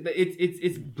because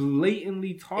it's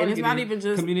blatantly targeting, and it's not even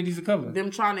just communities of color. Them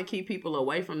trying to keep people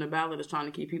away from the ballot is trying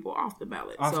to keep people off the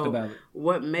ballot.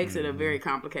 What makes it a very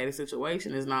complicated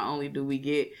situation is not only do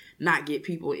we not get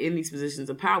people in these positions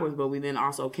of powers, but we then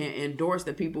also can't endorse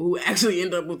the people who actually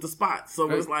end up with the spots.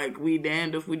 So it's like, we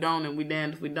damned if we don't, and we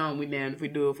damned if we don't, we damned if we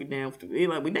do, if we damned if we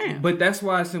like, we damned. But that's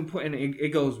why it's important. It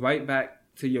goes right back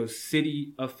to your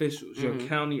city officials, your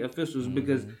county officials,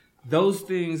 because those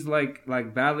things like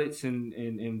ballots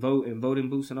and voting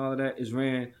booths and all of that is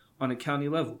ran on a county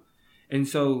level. And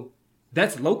so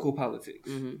that's local politics.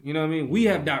 You know what I mean? We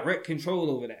have direct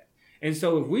control over that. And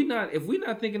so if we're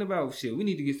not thinking about shit, we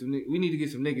need to get some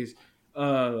niggas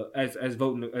as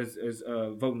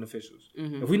voting officials.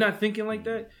 If we're not thinking like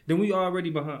that, then we already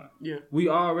behind. Yeah. We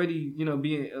already,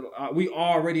 we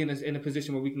already in a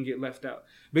position where we can get left out.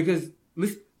 Because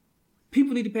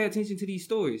people need to pay attention to these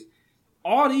stories.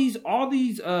 All these,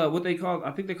 what they call,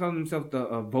 I think they call themselves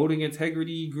the voting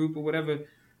integrity group or whatever.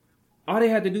 All they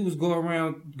had to do was go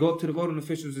up to the voting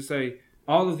officials and say,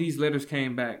 all of these letters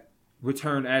came back,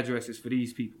 return addresses for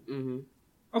these people.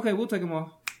 Okay, we'll take them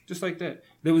off. Just like that.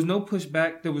 There was no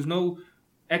pushback. There was no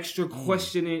extra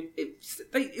questioning.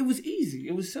 It was easy.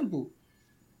 It was simple.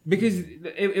 Because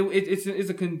it's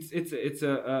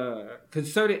a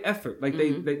concerted effort. Like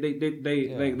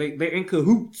they're in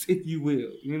cahoots, if you will.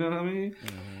 You know what I mean?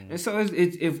 And so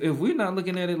if we're not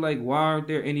looking at it like, why aren't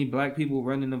there any black people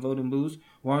running the voting booths?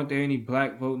 Why aren't there any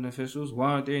black voting officials?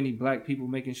 Why aren't there any black people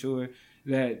making sure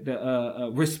that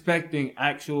the respecting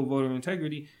actual voter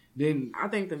integrity? Then I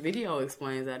think the video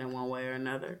explains that in one way or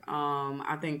another.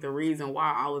 I think the reason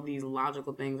why all of these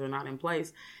logical things are not in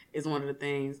place is one of the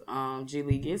things G.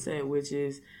 Lee gets at, which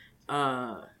is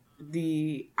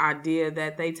the idea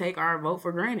that they take our vote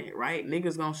for granted, right?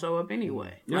 Niggas gonna show up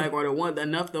anyway. Yeah. Like, or the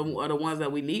ones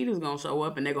that we need is gonna show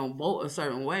up and they're gonna vote a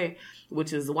certain way,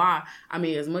 which is why, I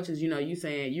mean, as much as, you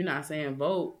saying, you're not saying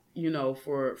vote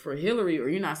for Hillary, or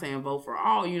you're not saying vote for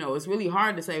all. It's really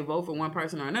hard to say vote for one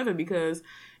person or another, because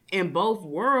in both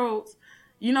worlds,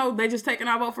 they just taking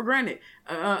our vote for granted.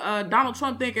 Donald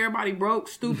Trump think everybody broke,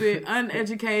 stupid,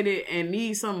 uneducated, and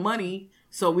needs some money,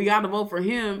 so we got to vote for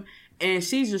him. And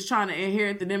she's just trying to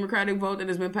inherit the Democratic vote that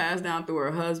has been passed down through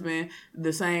her husband,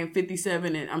 the same 95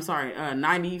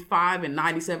 and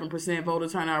 97% voter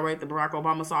turnout rate that Barack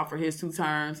Obama saw for his 2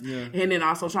 terms. Yeah. And then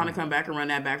also trying to come back and run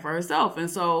that back for herself. And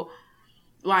so,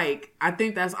 I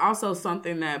think that's also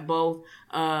something that both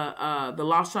the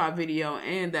Lost Tribe video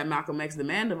and that Malcolm X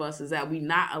demand of us, is that we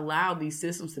not allow these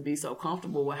systems to be so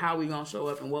comfortable with how we going to show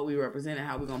up and what we represent and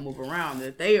how we going to move around,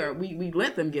 that we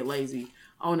let them get lazy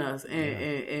on us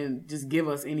and just give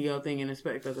us any other thing and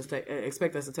expect us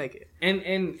to take it.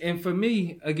 And for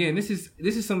me, again, this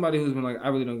is somebody who's been like, I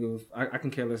really don't give I can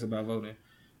care less about voting.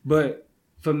 But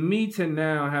for me to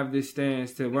now have this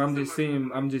stance to where I'm just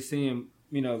seeing,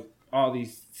 all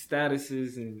these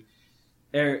statuses and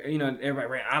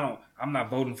everybody, I'm not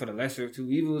voting for the lesser of two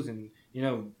evils, and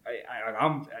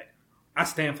I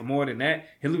stand for more than that.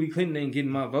 Hillary Clinton ain't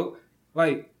getting my vote.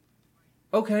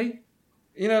 Okay.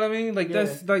 You know what I mean?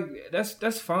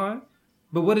 That's fine.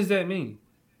 But what does that mean?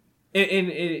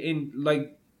 And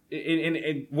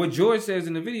what George says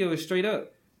in the video is straight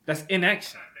up. That's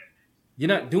inaction. You're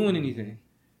not doing anything.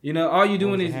 All you're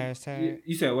doing is hashtag?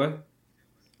 You said what?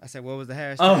 I said, what was the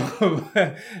hashtag? Oh,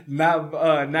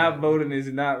 not voting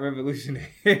is not revolutionary.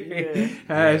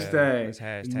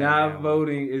 Hashtag not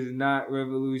voting is not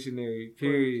revolutionary.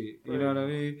 Period. You know what I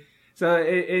mean? So,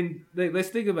 let's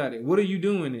think about it. What are you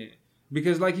doing there?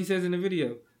 Because, like he says in the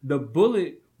video, the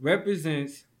bullet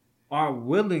represents our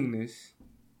willingness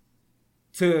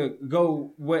to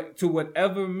go to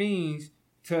whatever means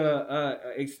to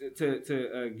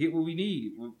get what we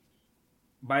need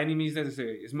by any means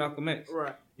necessary. It's Malcolm X,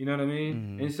 right? You know what I mean?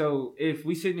 Mm-hmm. And so, if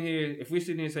we're sitting here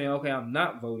saying, okay, I'm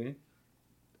not voting.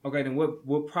 Okay, then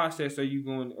what process are you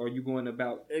going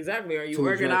about? Exactly. Are you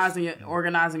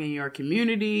organizing in your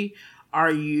community?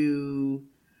 Are you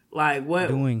what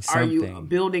doing something? Are you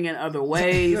building in other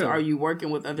ways? Yeah. Are you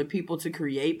working with other people to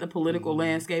create the political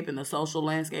landscape and the social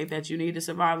landscape that you need to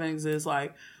survive and exist?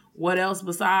 What else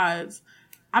besides?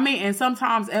 And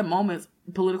sometimes at moments,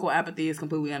 political apathy is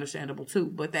completely understandable too,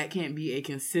 but that can't be a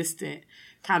consistent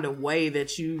kind of way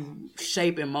that you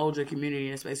shape and mold your community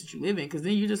in the space that you live in, because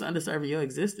then you're just underserving your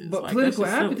existence. But political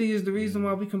apathy is the reason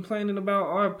why we're complaining about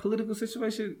our political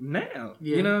situation now.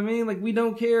 Yeah. You know what I mean? We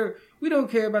don't care. We don't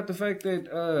care about the fact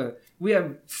that we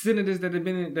have senators that have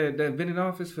been in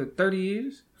office for 30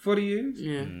 years, 40 years.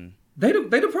 Yeah. Mm-hmm. They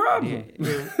the problem.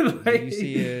 Yeah. Do you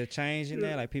see a change in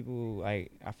that? People, I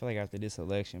feel like after this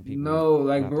election, people... No,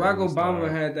 Barack Obama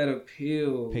had that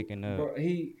appeal. Picking up.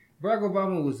 Barack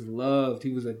Obama was loved.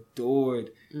 He was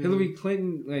adored. Mm-hmm. Hillary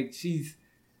Clinton, she's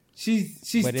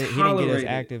but tolerated. He didn't get as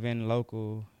active in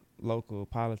local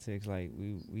politics.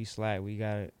 We slack. We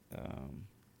got it.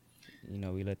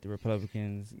 We let the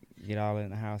Republicans get all in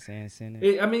the House and Senate.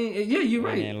 You're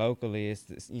right. And locally,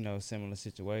 it's similar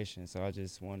situation. So I was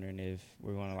just wondering if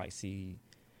we're going to see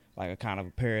a kind of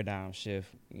a paradigm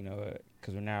shift.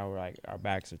 Because we're our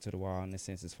backs are to the wall in a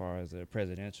sense as far as a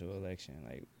presidential election.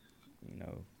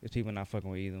 There's people not fucking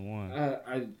with either one.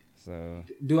 I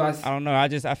don't know. I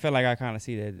feel like I kind of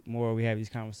see that more we have these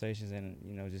conversations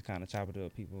and just kind of chop it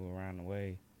up people around the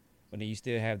way, but then you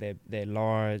still have that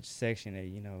large section that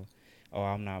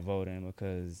I'm not voting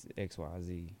because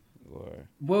XYZ or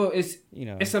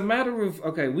it's a matter of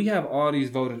we have all these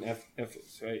voting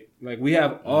efforts, right? We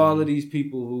have all of these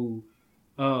people who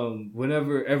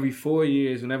whenever every 4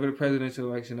 years, whenever the presidential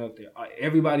election up there,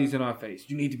 everybody's in our face.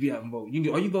 You need to be out and vote.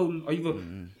 Are you voting? Are you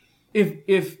voting?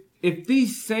 Mm-hmm. If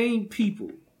these same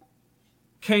people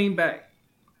came back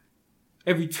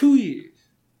every 2 years,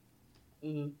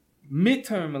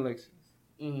 midterm elections,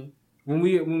 when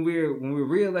we're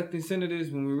re-electing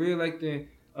senators, when we're re-electing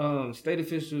state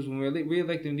officials, when we're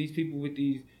re-electing these people with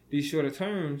these shorter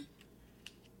terms.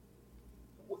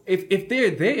 If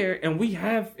they're there and we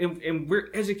have and we're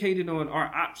educated on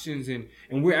our options and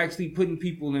we're actually putting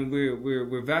people and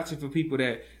we're vouching for people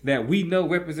that we know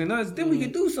represent us, then we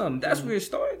can do something. That's where it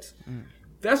starts.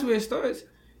 That's where it starts.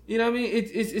 You know what I mean?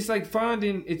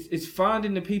 It's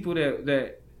finding the people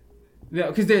that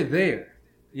because they're there.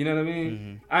 You know what I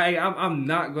mean? I'm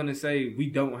not gonna say we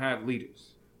don't have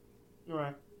leaders.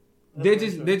 Right. They're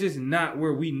just not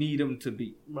where we need them to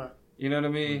be. Right. You know what I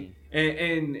mean?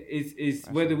 And it's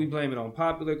whether we blame it on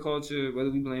popular culture,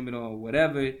 whether we blame it on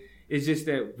whatever, it's just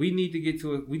that we need to get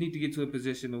to a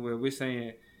position where we're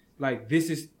saying, like this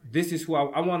is who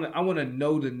I want to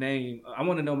know the name. I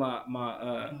want to know my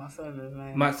senator's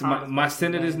name, my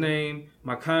senator's name,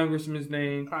 my congressman's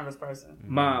name, congressperson,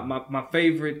 my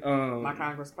favorite my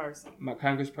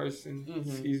congressperson. Mm-hmm.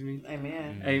 Excuse me.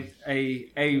 Amen.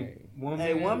 A woman.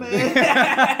 A woman.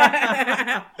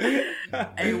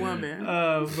 A woman.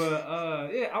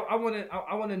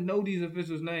 I want to know these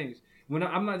officials' names. When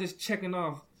I'm not just checking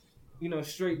off,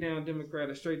 straight down Democrat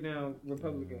or straight down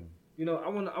Republican. I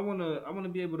want to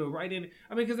be able to write in.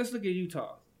 I mean, because let's look at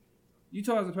Utah.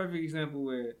 Utah is a perfect example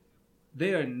where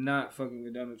they are not fucking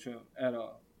with Donald Trump at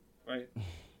all, right?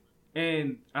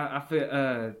 And I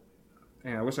feel,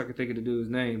 I wish I could think of the dude's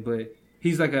name, but he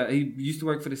used to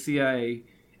work for the CIA,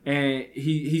 and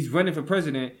he's running for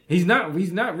president. He's not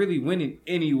really winning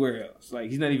anywhere else. Like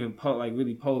he's not even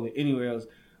really polling anywhere else.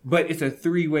 But it's a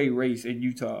 3-way race in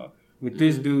Utah with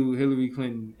this dude, Hillary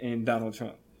Clinton, and Donald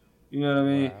Trump. You know what I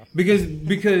mean? Wow.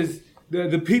 Because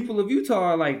the people of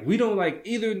Utah are like, we don't like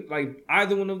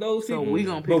either one of those people.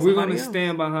 So we're gonna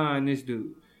stand behind this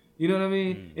dude. You know what I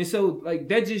mean? And so like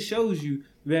that just shows you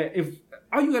that if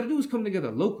all you gotta do is come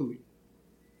together locally.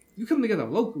 You come together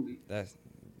locally. That's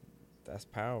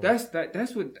power. That's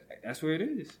where it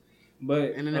is.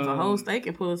 But and then if a whole state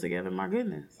can pull us together, my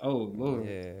goodness. Oh Lord.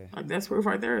 Yeah. Like that's proof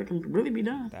right there. It can really be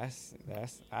done. I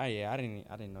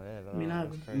didn't know that at all. Me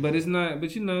neither. But it's not. But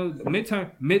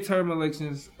midterm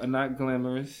elections are not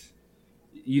glamorous.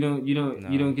 You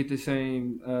don't get the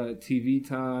same TV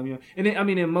time. And then, I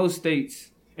mean, in most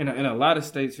states, in a lot of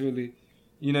states, really,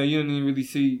 you don't really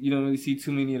see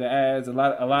too many of the ads. A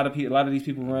lot of these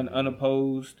people run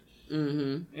unopposed.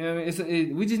 Mm-hmm. I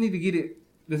mean, we just need to get it.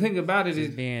 The thing about it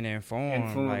is being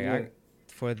informed.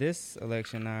 For this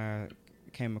election, I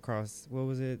came across, what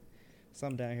was it?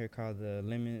 Something down here called the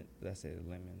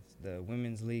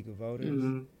Women's League of Voters.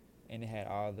 Mm-hmm. And it had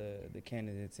all the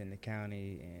candidates in the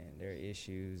county and their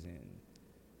issues and,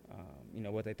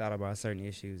 what they thought about certain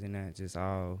issues, and that just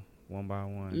all one by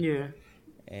one. Yeah.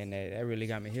 And that really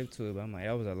got me hip to it. But I'm like,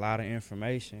 that was a lot of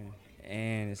information.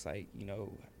 And it's like,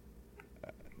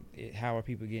 how are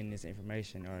people getting this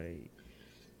information? Are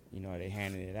they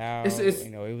handing it out?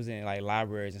 It was in like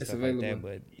libraries and stuff available. Like that.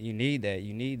 But you need that.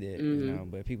 Mm-hmm.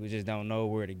 But people just don't know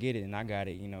where to get it. And I got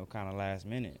it, kind of last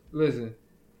minute. Listen.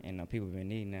 And people been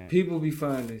needing that. People be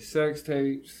finding sex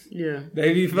tapes. Yeah.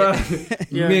 They be finding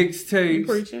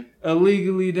mixtapes.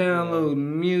 Illegally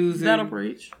downloading music. That'll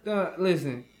preach.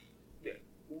 Listen.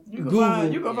 You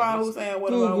can find who's saying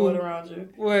what about what around you.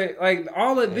 Wait, like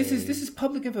all of this is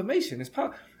public information.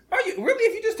 Are you really?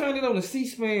 If you just turn it on a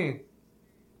C-SPAN,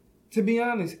 to be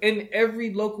honest, and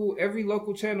every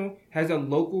local channel has a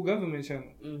local government channel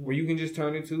where you can just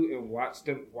turn it to and watch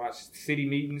city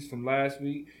meetings from last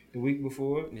week, the week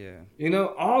before. Yeah,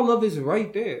 all of it's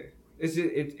right there.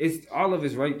 It's all of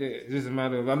it's right there. It's just a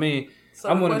matter of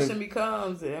So the question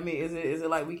becomes, is it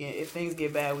like we can, if things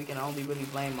get bad, we can only really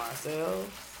blame ourselves?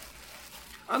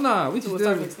 Nah, to a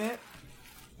certain extent.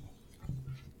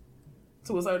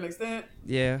 To a certain extent.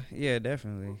 Yeah,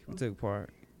 definitely. We took part.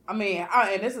 And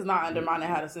this is not undermining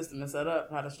how the system is set up,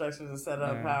 how the structures are set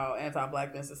up, how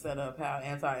anti-blackness is set up, how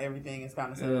anti-everything is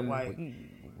kind of set up. Like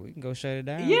we can go shut it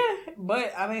down. Yeah,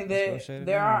 but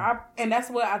there are, and that's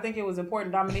what I think it was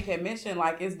important. Dominique had mentioned,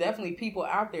 like it's definitely people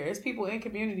out there. It's people in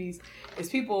communities. It's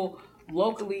people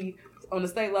locally, on the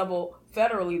state level,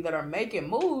 federally, that are making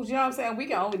moves. You know what I'm saying? We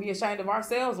can only be ashamed of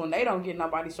ourselves when they don't get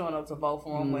nobody showing up to vote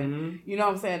for them. When you know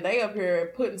what I'm saying, they up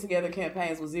here putting together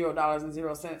campaigns with $0 and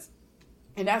 0 cents.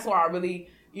 And that's why I really,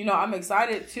 I'm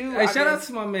excited too. Hey, shout out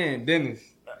to my man, Dennis.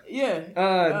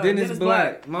 Dennis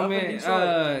Black. My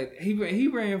man, he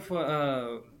ran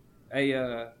for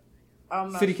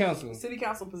city council. City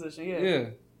council position,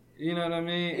 Yeah. You know what I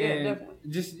mean? Yeah, and definitely.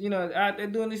 Just, out there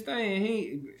doing this thing.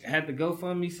 He had the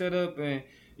GoFundMe set up, and,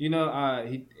 he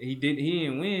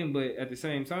didn't win, but at the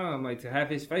same time, like, to have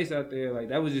his face out there, like,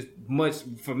 that was just much,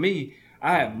 for me,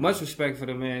 I had much respect for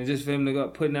the man, just for him to go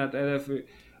putting out that effort.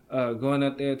 Going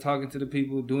out there, talking to the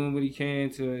people, doing what he can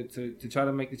to try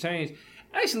to make the change.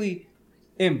 Actually,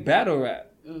 in battle rap,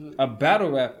 a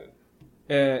battle rapper,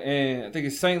 and I think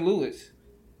it's St. Louis,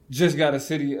 just got a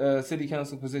city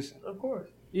council position. Of course.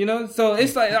 So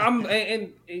it's like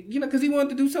because he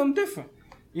wanted to do something different.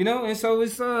 And so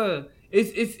it's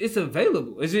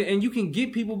available. And you can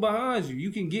get people behind you.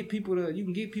 You can get people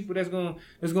that's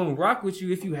gonna rock with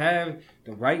you if you have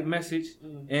the right message,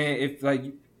 and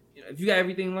if you got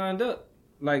everything lined up,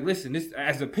 like, listen, this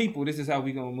as a people, this is how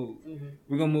we gonna move.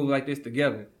 We're gonna move like this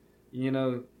together.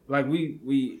 Like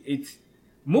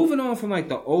moving on from like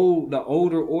the older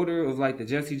order of like the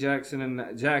Jesse Jacksons and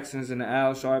the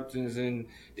Al Sharptons and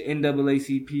the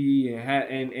NAACP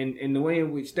and the way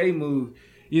in which they move,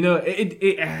 you know,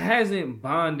 it hasn't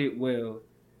bonded well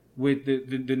with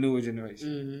the newer generation.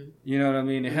 Mm-hmm. You know what I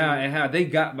mean? And how they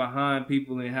got behind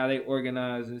people and how they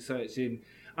organize and such. And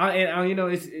I you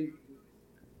know,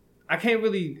 I can't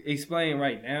really explain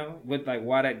right now what like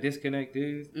why that disconnect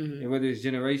is, and whether it's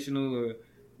generational or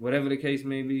whatever the case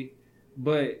may be.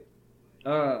 But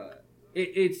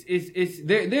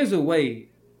there's a way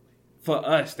for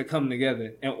us to come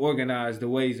together and organize the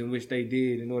ways in which they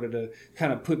did in order to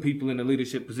kind of put people in the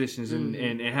leadership positions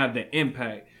and have the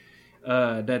impact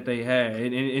that they had.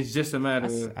 And it's just a matter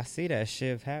of... I see that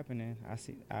shift happening.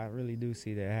 I really do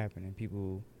see that happening.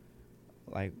 People,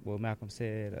 like what Malcolm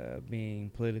said,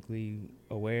 being politically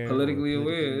aware.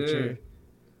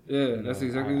 Yeah, that's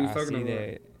exactly what he's talking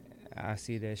about. I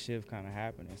see that shift kind of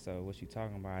happening. So what you're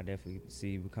talking about, I definitely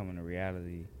see becoming a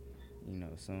reality, you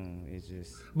know, soon. It's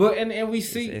just... But, and we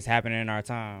see... It's happening in our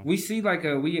time. We see, like,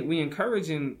 we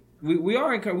encouraging... We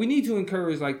need to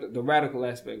encourage, like, the radical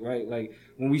aspect, right? Like,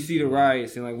 when we see the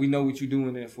riots and, like, we know what you're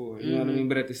doing that for. You know what I mean?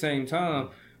 But at the same time,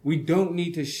 we don't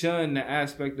need to shun the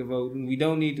aspect of voting. We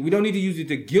don't need to use it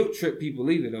to guilt trip people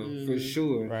either, though, for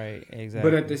sure. Right,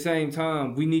 exactly. But at the same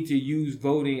time, we need to use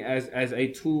voting as a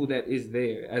tool that is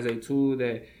there, as a tool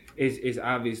that is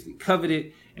obviously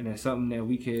coveted, and that's something that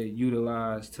we can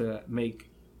utilize to make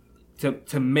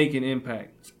an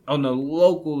impact on the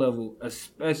local level,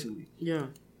 especially. Yeah.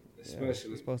 Especially,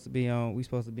 we're supposed to be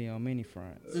on many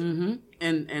fronts, and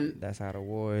that's how the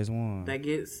war is won. That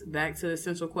gets back to the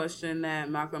central question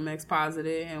that Malcolm X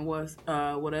posited, and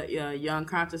what Young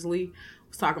Consciously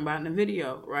was talking about in the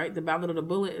video. Right, the Ballot of the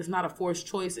Bullet is not a forced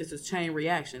choice; it's a chain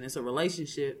reaction. It's a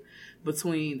relationship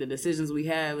between the decisions we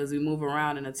have as we move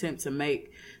around and attempt to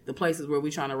make the places where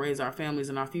we're trying to raise our families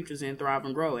and our futures in thrive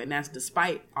and grow. And that's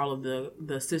despite all of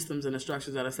the systems and the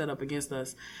structures that are set up against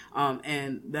us,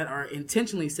 and that are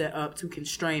intentionally set up to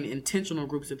constrain intentional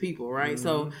groups of people, right?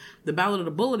 So the Ballot of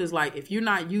the Bullet is like, if you're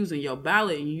not using your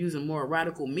ballot and you're using more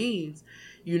radical means,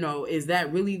 you know, is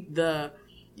that really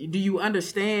do you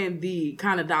understand the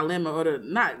kind of dilemma, or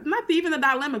not even the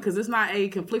dilemma, because it's not a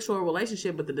conflictual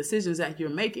relationship, but the decisions that you're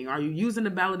making? Are you using the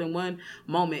ballot in one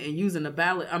moment and using a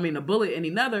bullet in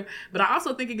another? But I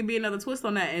also think it could be another twist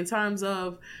on that in terms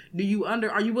of, are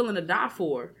you willing to die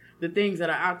for the things that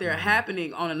are out there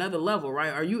happening on another level,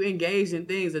 right? Are you engaged in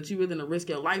things that you're willing to risk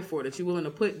your life for, that you're willing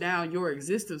to put down your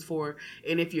existence for?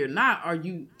 And if you're not, are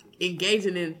you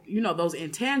engaging in, you know, those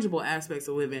intangible aspects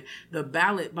of living, the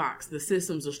ballot box, the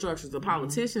systems, the structures, the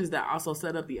politicians that also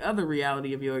set up the other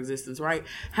reality of your existence, right?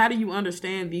 How do you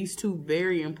understand these two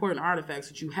very important artifacts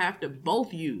that you have to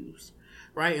both use,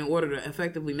 right, in order to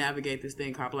effectively navigate this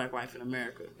thing called Black life in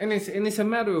America? And it's a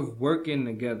matter of working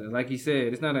together. Like he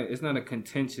said, it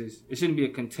shouldn't be a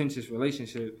contentious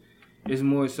relationship. It's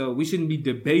more so we shouldn't be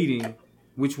debating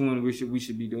which one we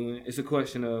should be doing. It's a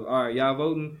question of, all right, y'all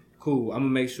voting? Cool. I'm gonna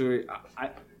make sure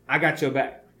I got your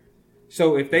back.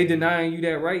 So if they denying you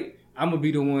that right, I'm gonna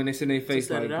be the one that's in their face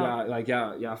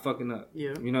y'all fucking up.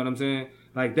 Yeah. You know what I'm saying?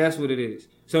 Like, that's what it is.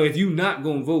 So if you not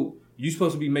gonna vote, you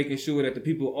supposed to be making sure that the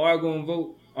people are gonna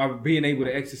vote are being able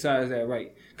to exercise that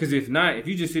right. Because if not, if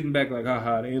you just sitting back like,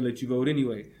 haha, they ain't let you vote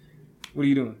anyway, what are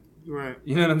you doing? Right.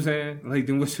 You know what I'm saying? Like,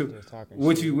 then what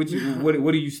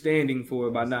are you standing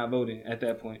for by not voting at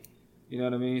that point? You know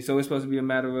what I mean? So it's supposed to be a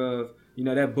matter of, you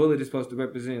know, that bullet is supposed to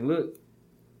represent, look,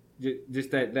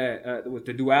 just that with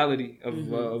the duality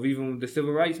of even the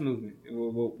civil rights movement,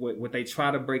 what they try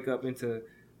to break up into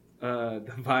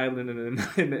the violent and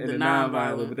the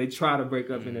non-violent, but they try to break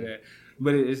up into that.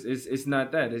 But it's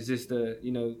not that. It's just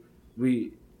you know,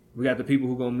 we got the people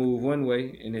who gonna move one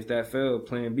way, and if that failed,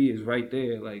 Plan B is right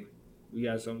there. Like, we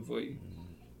got something for you.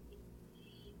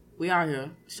 We out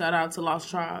here. Shout out to Lost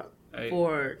Tribe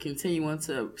for continuing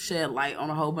to shed light on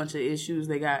a whole bunch of issues.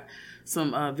 They got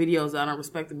some videos out on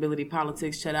respectability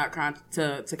politics. Check out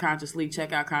Consciously.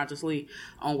 Check out Consciously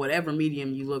on whatever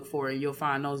medium you look for, and you'll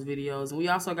find those videos. And we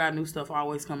also got new stuff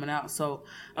always coming out. So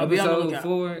episode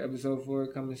 4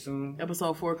 coming soon.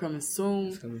 Episode 4 coming soon.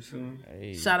 It's coming soon.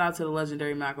 Hey. Shout out to the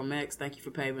legendary Malcolm X. Thank you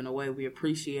for paving the way. We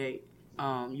appreciate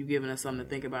you giving us something to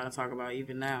think about and talk about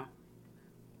even now.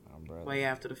 Way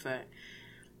after the fact.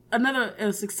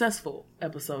 Another successful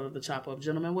episode of the Chop Up.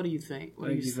 Gentlemen, what do you think?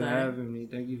 Thank you for having me.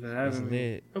 Thank you for having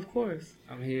me. Of course.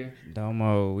 I'm here.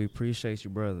 Domo, we appreciate you,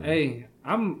 brother. Hey,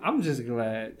 I'm just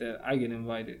glad that I get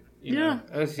invited. You know,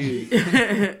 that's huge.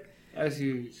 That's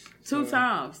huge. Two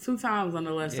times on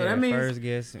the list. So that means first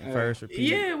guess and first repeat.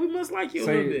 Yeah, we must like you a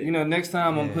little bit. You know, next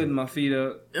time I'm putting my feet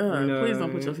up. Please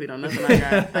don't put your feet on nothing I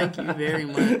got. Thank you very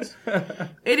much.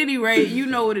 At any rate, you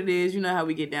know what it is. You know how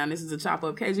we get down. This is a chop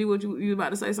up. KG, what you about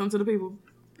to say something to the people?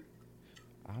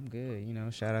 I'm good. You know,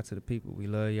 shout out to the people. We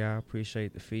love y'all.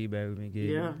 Appreciate the feedback we've been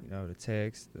getting. Yeah. You know, the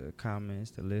texts, the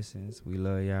comments, the listens. We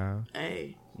love y'all.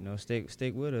 Hey. You know, stick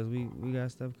with us. We got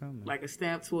stuff coming. Like a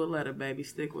stamp to a letter, baby.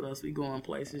 Stick with us. We going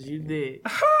places. You did.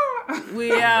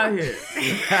 We out here.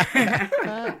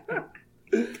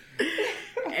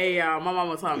 Hey, y'all. My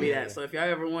mama taught me that. So if y'all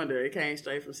ever wonder, it came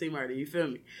straight from C-Murder. You feel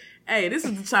me? Hey, this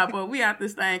is the Chop Up. We out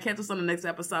this thing. Catch us on the next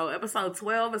episode. Episode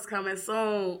 12 is coming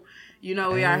soon. You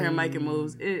know we out here making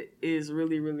moves. It is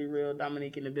really, really real.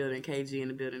 Dominique in the building. KG in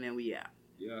the building. And we out.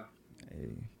 Yeah.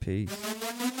 Hey, peace.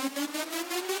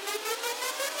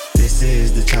 This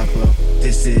is the chop up.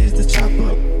 This is the chop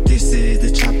up. This is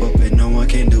the chop up, and no one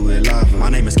can do it live. My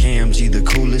name is Cam G, the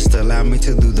coolest. Allow me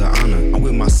to do the honor. I'm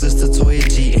with my sister Toya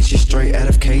G, and she's straight out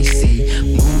of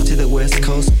KC. Moved to the West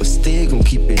Coast, but still gon'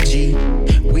 keep it G.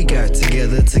 We got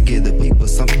together to give the people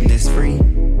something that's free.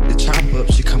 The chop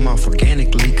up should come off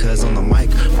organically, cause on the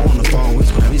mic, on the phone, we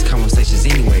can have these conversations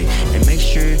anyway. And make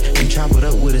sure you chop it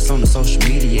up with us on the social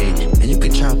media. And you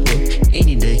can chop up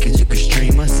any day, cause you can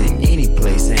stream us in any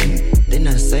place. And didn't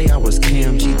I say I was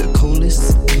Cam G, the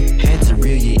coolest? Had to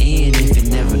reel you in if you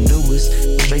never knew us.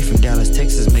 Straight from Dallas,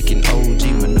 Texas, making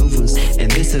OG maneuvers.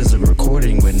 And this is a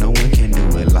recording where no one can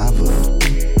do it live.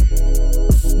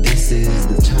 This is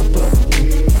the chop up.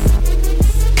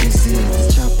 This is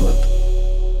the chop up.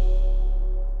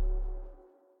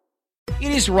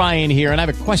 It is Ryan here, and I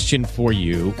have a question for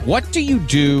you. What do you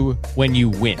do when you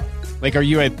win? Like, are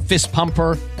you a fist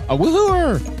pumper, a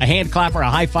woohooer, a hand clapper, a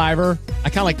high fiver? I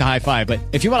kind of like the high five, but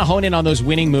if you want to hone in on those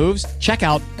winning moves, check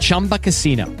out Chumba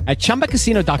Casino. At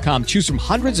ChumbaCasino.com, choose from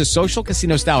hundreds of social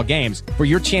casino-style games for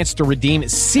your chance to redeem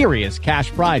serious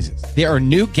cash prizes. There are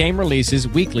new game releases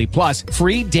weekly, plus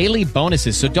free daily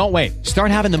bonuses, so don't wait. Start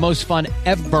having the most fun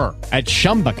ever at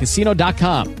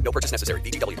ChumbaCasino.com. No purchase necessary.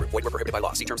 VGW Group. Void where prohibited by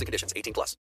law. See terms and conditions. 18+.